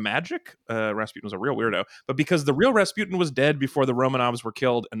of the magic. Rasputin was a real weirdo, but because the real Rasputin was dead before the Romanovs were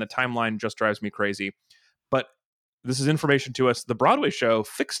killed, and the timeline just drives me crazy. But this is information to us. The Broadway show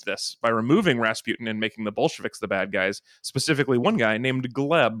fixed this by removing Rasputin and making the Bolsheviks the bad guys, specifically one guy named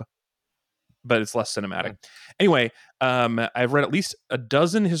Gleb, but it's less cinematic. Anyway, I've read at least a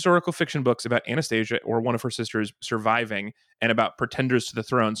dozen historical fiction books about Anastasia or one of her sisters surviving and about pretenders to the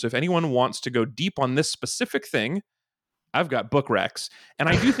throne. So if anyone wants to go deep on this specific thing, I've got book recs. And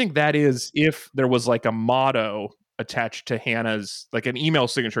I do think that is if there was like a motto attached to Hannah's, like an email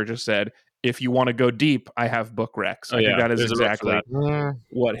signature just said, if you want to go deep, I have book recs. I think that is exactly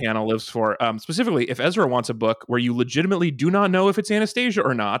what Hannah lives for. Specifically, if Ezra wants a book where you legitimately do not know if it's Anastasia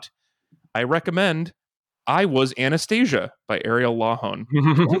or not, I recommend I Was Anastasia by Ariel Lawhon.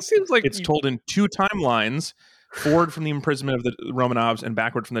 It seems like it's told in two timelines, forward from the imprisonment of the Romanovs and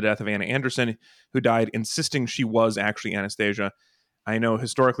backward from the death of Anna Anderson, who died insisting she was actually Anastasia. I know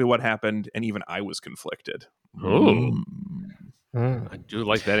historically what happened, and even I was conflicted. I do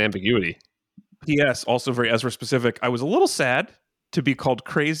like that ambiguity. P.S. Also very Ezra specific. I was a little sad to be called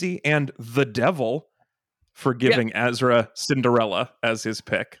crazy and the devil for giving Ezra Cinderella as his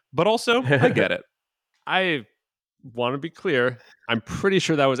pick, but also I get it. I want to be clear. I'm pretty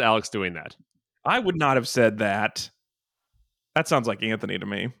sure that was Alex doing that. I would not have said that. That sounds like Anthony to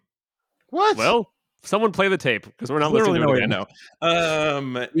me. What? Well, someone play the tape because we're not listening to it again. No.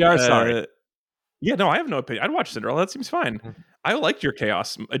 We are sorry. Yeah, no, I have no opinion. I'd watch Cinderella. That seems fine. I liked your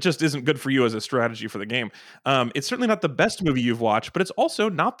chaos. It just isn't good for you as a strategy for the game. It's certainly not the best movie you've watched, but it's also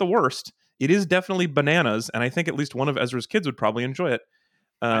not the worst. It is definitely bananas, and I think at least one of Ezra's kids would probably enjoy it.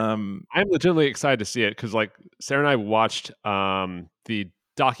 I'm legitimately excited to see it because, like, Sarah and I watched the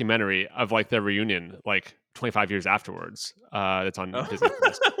documentary of like their reunion, like 25 years afterwards. That's on Disney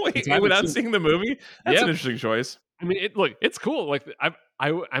Plus. Wait, without seeing the movie? That's an interesting choice. I mean, it's cool. Like,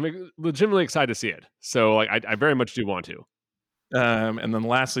 I'm legitimately excited to see it. So, like, I very much do want to. And then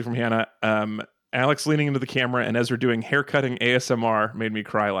lastly from Hannah, Alex leaning into the camera and Ezra doing haircutting ASMR made me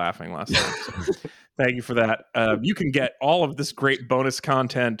cry laughing last night. So thank you for that. You can get all of this great bonus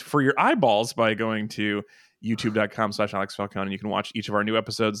content for your eyeballs by going to youtube.com/AlexFalcone, and you can watch each of our new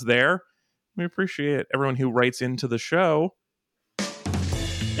episodes there. We appreciate everyone who writes into the show.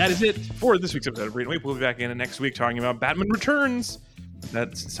 That is it for this week's episode of Read and Wait. We'll be back in next week talking about Batman Returns.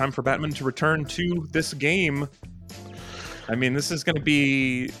 It's time for Batman to return to this game. I mean, this is going to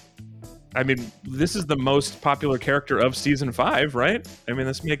be... this is the most popular character of Season 5, right? I mean,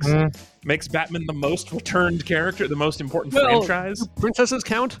 this makes Batman the most returned character, the most important franchise. Do princesses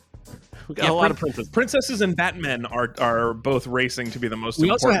count? We got a lot of princesses. Princesses and Batman are both racing to be the most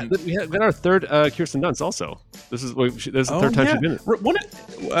important. We got our third Kirsten Dunst also. This is the third time she's been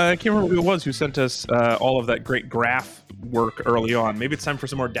in. I can't remember who it was who sent us all of that great graph work early on. Maybe it's time for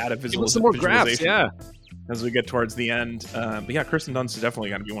some more data visualization. Some more graphs, yeah. As we get towards the end. But yeah, Kirsten Dunst is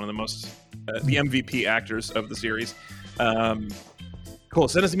definitely going to be one of the most, the MVP actors of the series. Cool.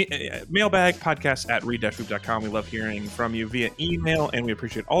 Send us a mailbag, podcast@read-whoop.com. We love hearing from you via email, and we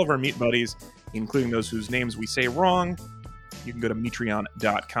appreciate all of our meat buddies, including those whose names we say wrong. You can go to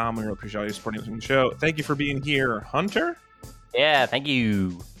Metreon.com. We really appreciate all you supporting the show. Thank you for being here, Hunter. Yeah, thank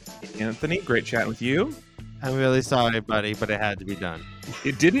you. Anthony, great chatting with you. I'm really sorry, buddy, but it had to be done.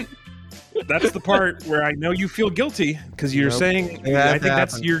 It didn't. That's the part where I know you feel guilty because you're saying, I think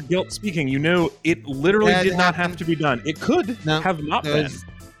that's your guilt speaking. You know, it literally did not have to be done. It could have not been.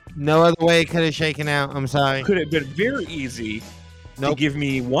 No other way it could have shaken out. I'm sorry. Could have been very easy to give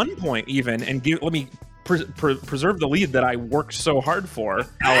me 1 point even and let me preserve the lead that I worked so hard for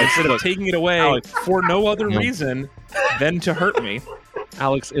instead of taking it away for no other reason than to hurt me.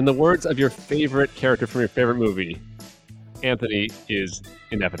 Alex, in the words of your favorite character from your favorite movie, Anthony is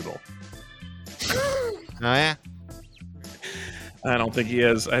inevitable. Oh yeah. I don't think he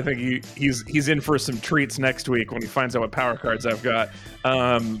is. I think he's in for some treats next week when he finds out what power cards I've got.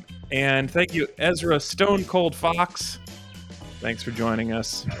 And thank you, Ezra Stone Cold Fox. Thanks for joining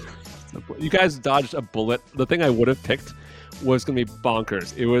us. You guys dodged a bullet. The thing I would have picked was going to be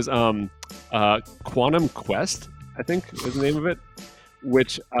bonkers. It was Quantum Quest, I think was the name of it,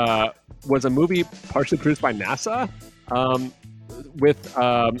 which was a movie partially produced by NASA with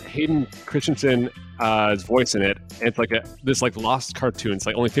Hayden Christensen's voice in it. And it's like this lost cartoon. It's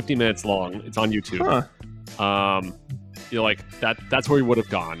like only 50 minutes long. It's on YouTube. You're like that's where we would have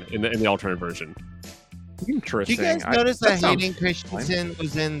gone in the alternate version. Interesting. Did you guys notice that Hayden Christensen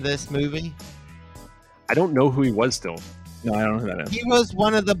was in this movie? I don't know who he was still. No, I don't know who that is. He was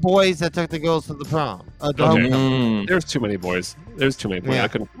one of the boys that took the girls to the prom. There's too many boys. There's too many boys. Yeah. I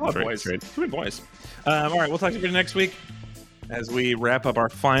couldn't. Boys. Too many boys. All right, we'll talk to you next week as we wrap up our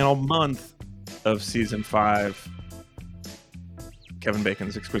final month of season 5. Kevin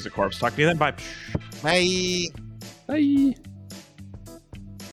Bacon's Exquisite Corpse. Talk to you then. Bye. Bye. Bye.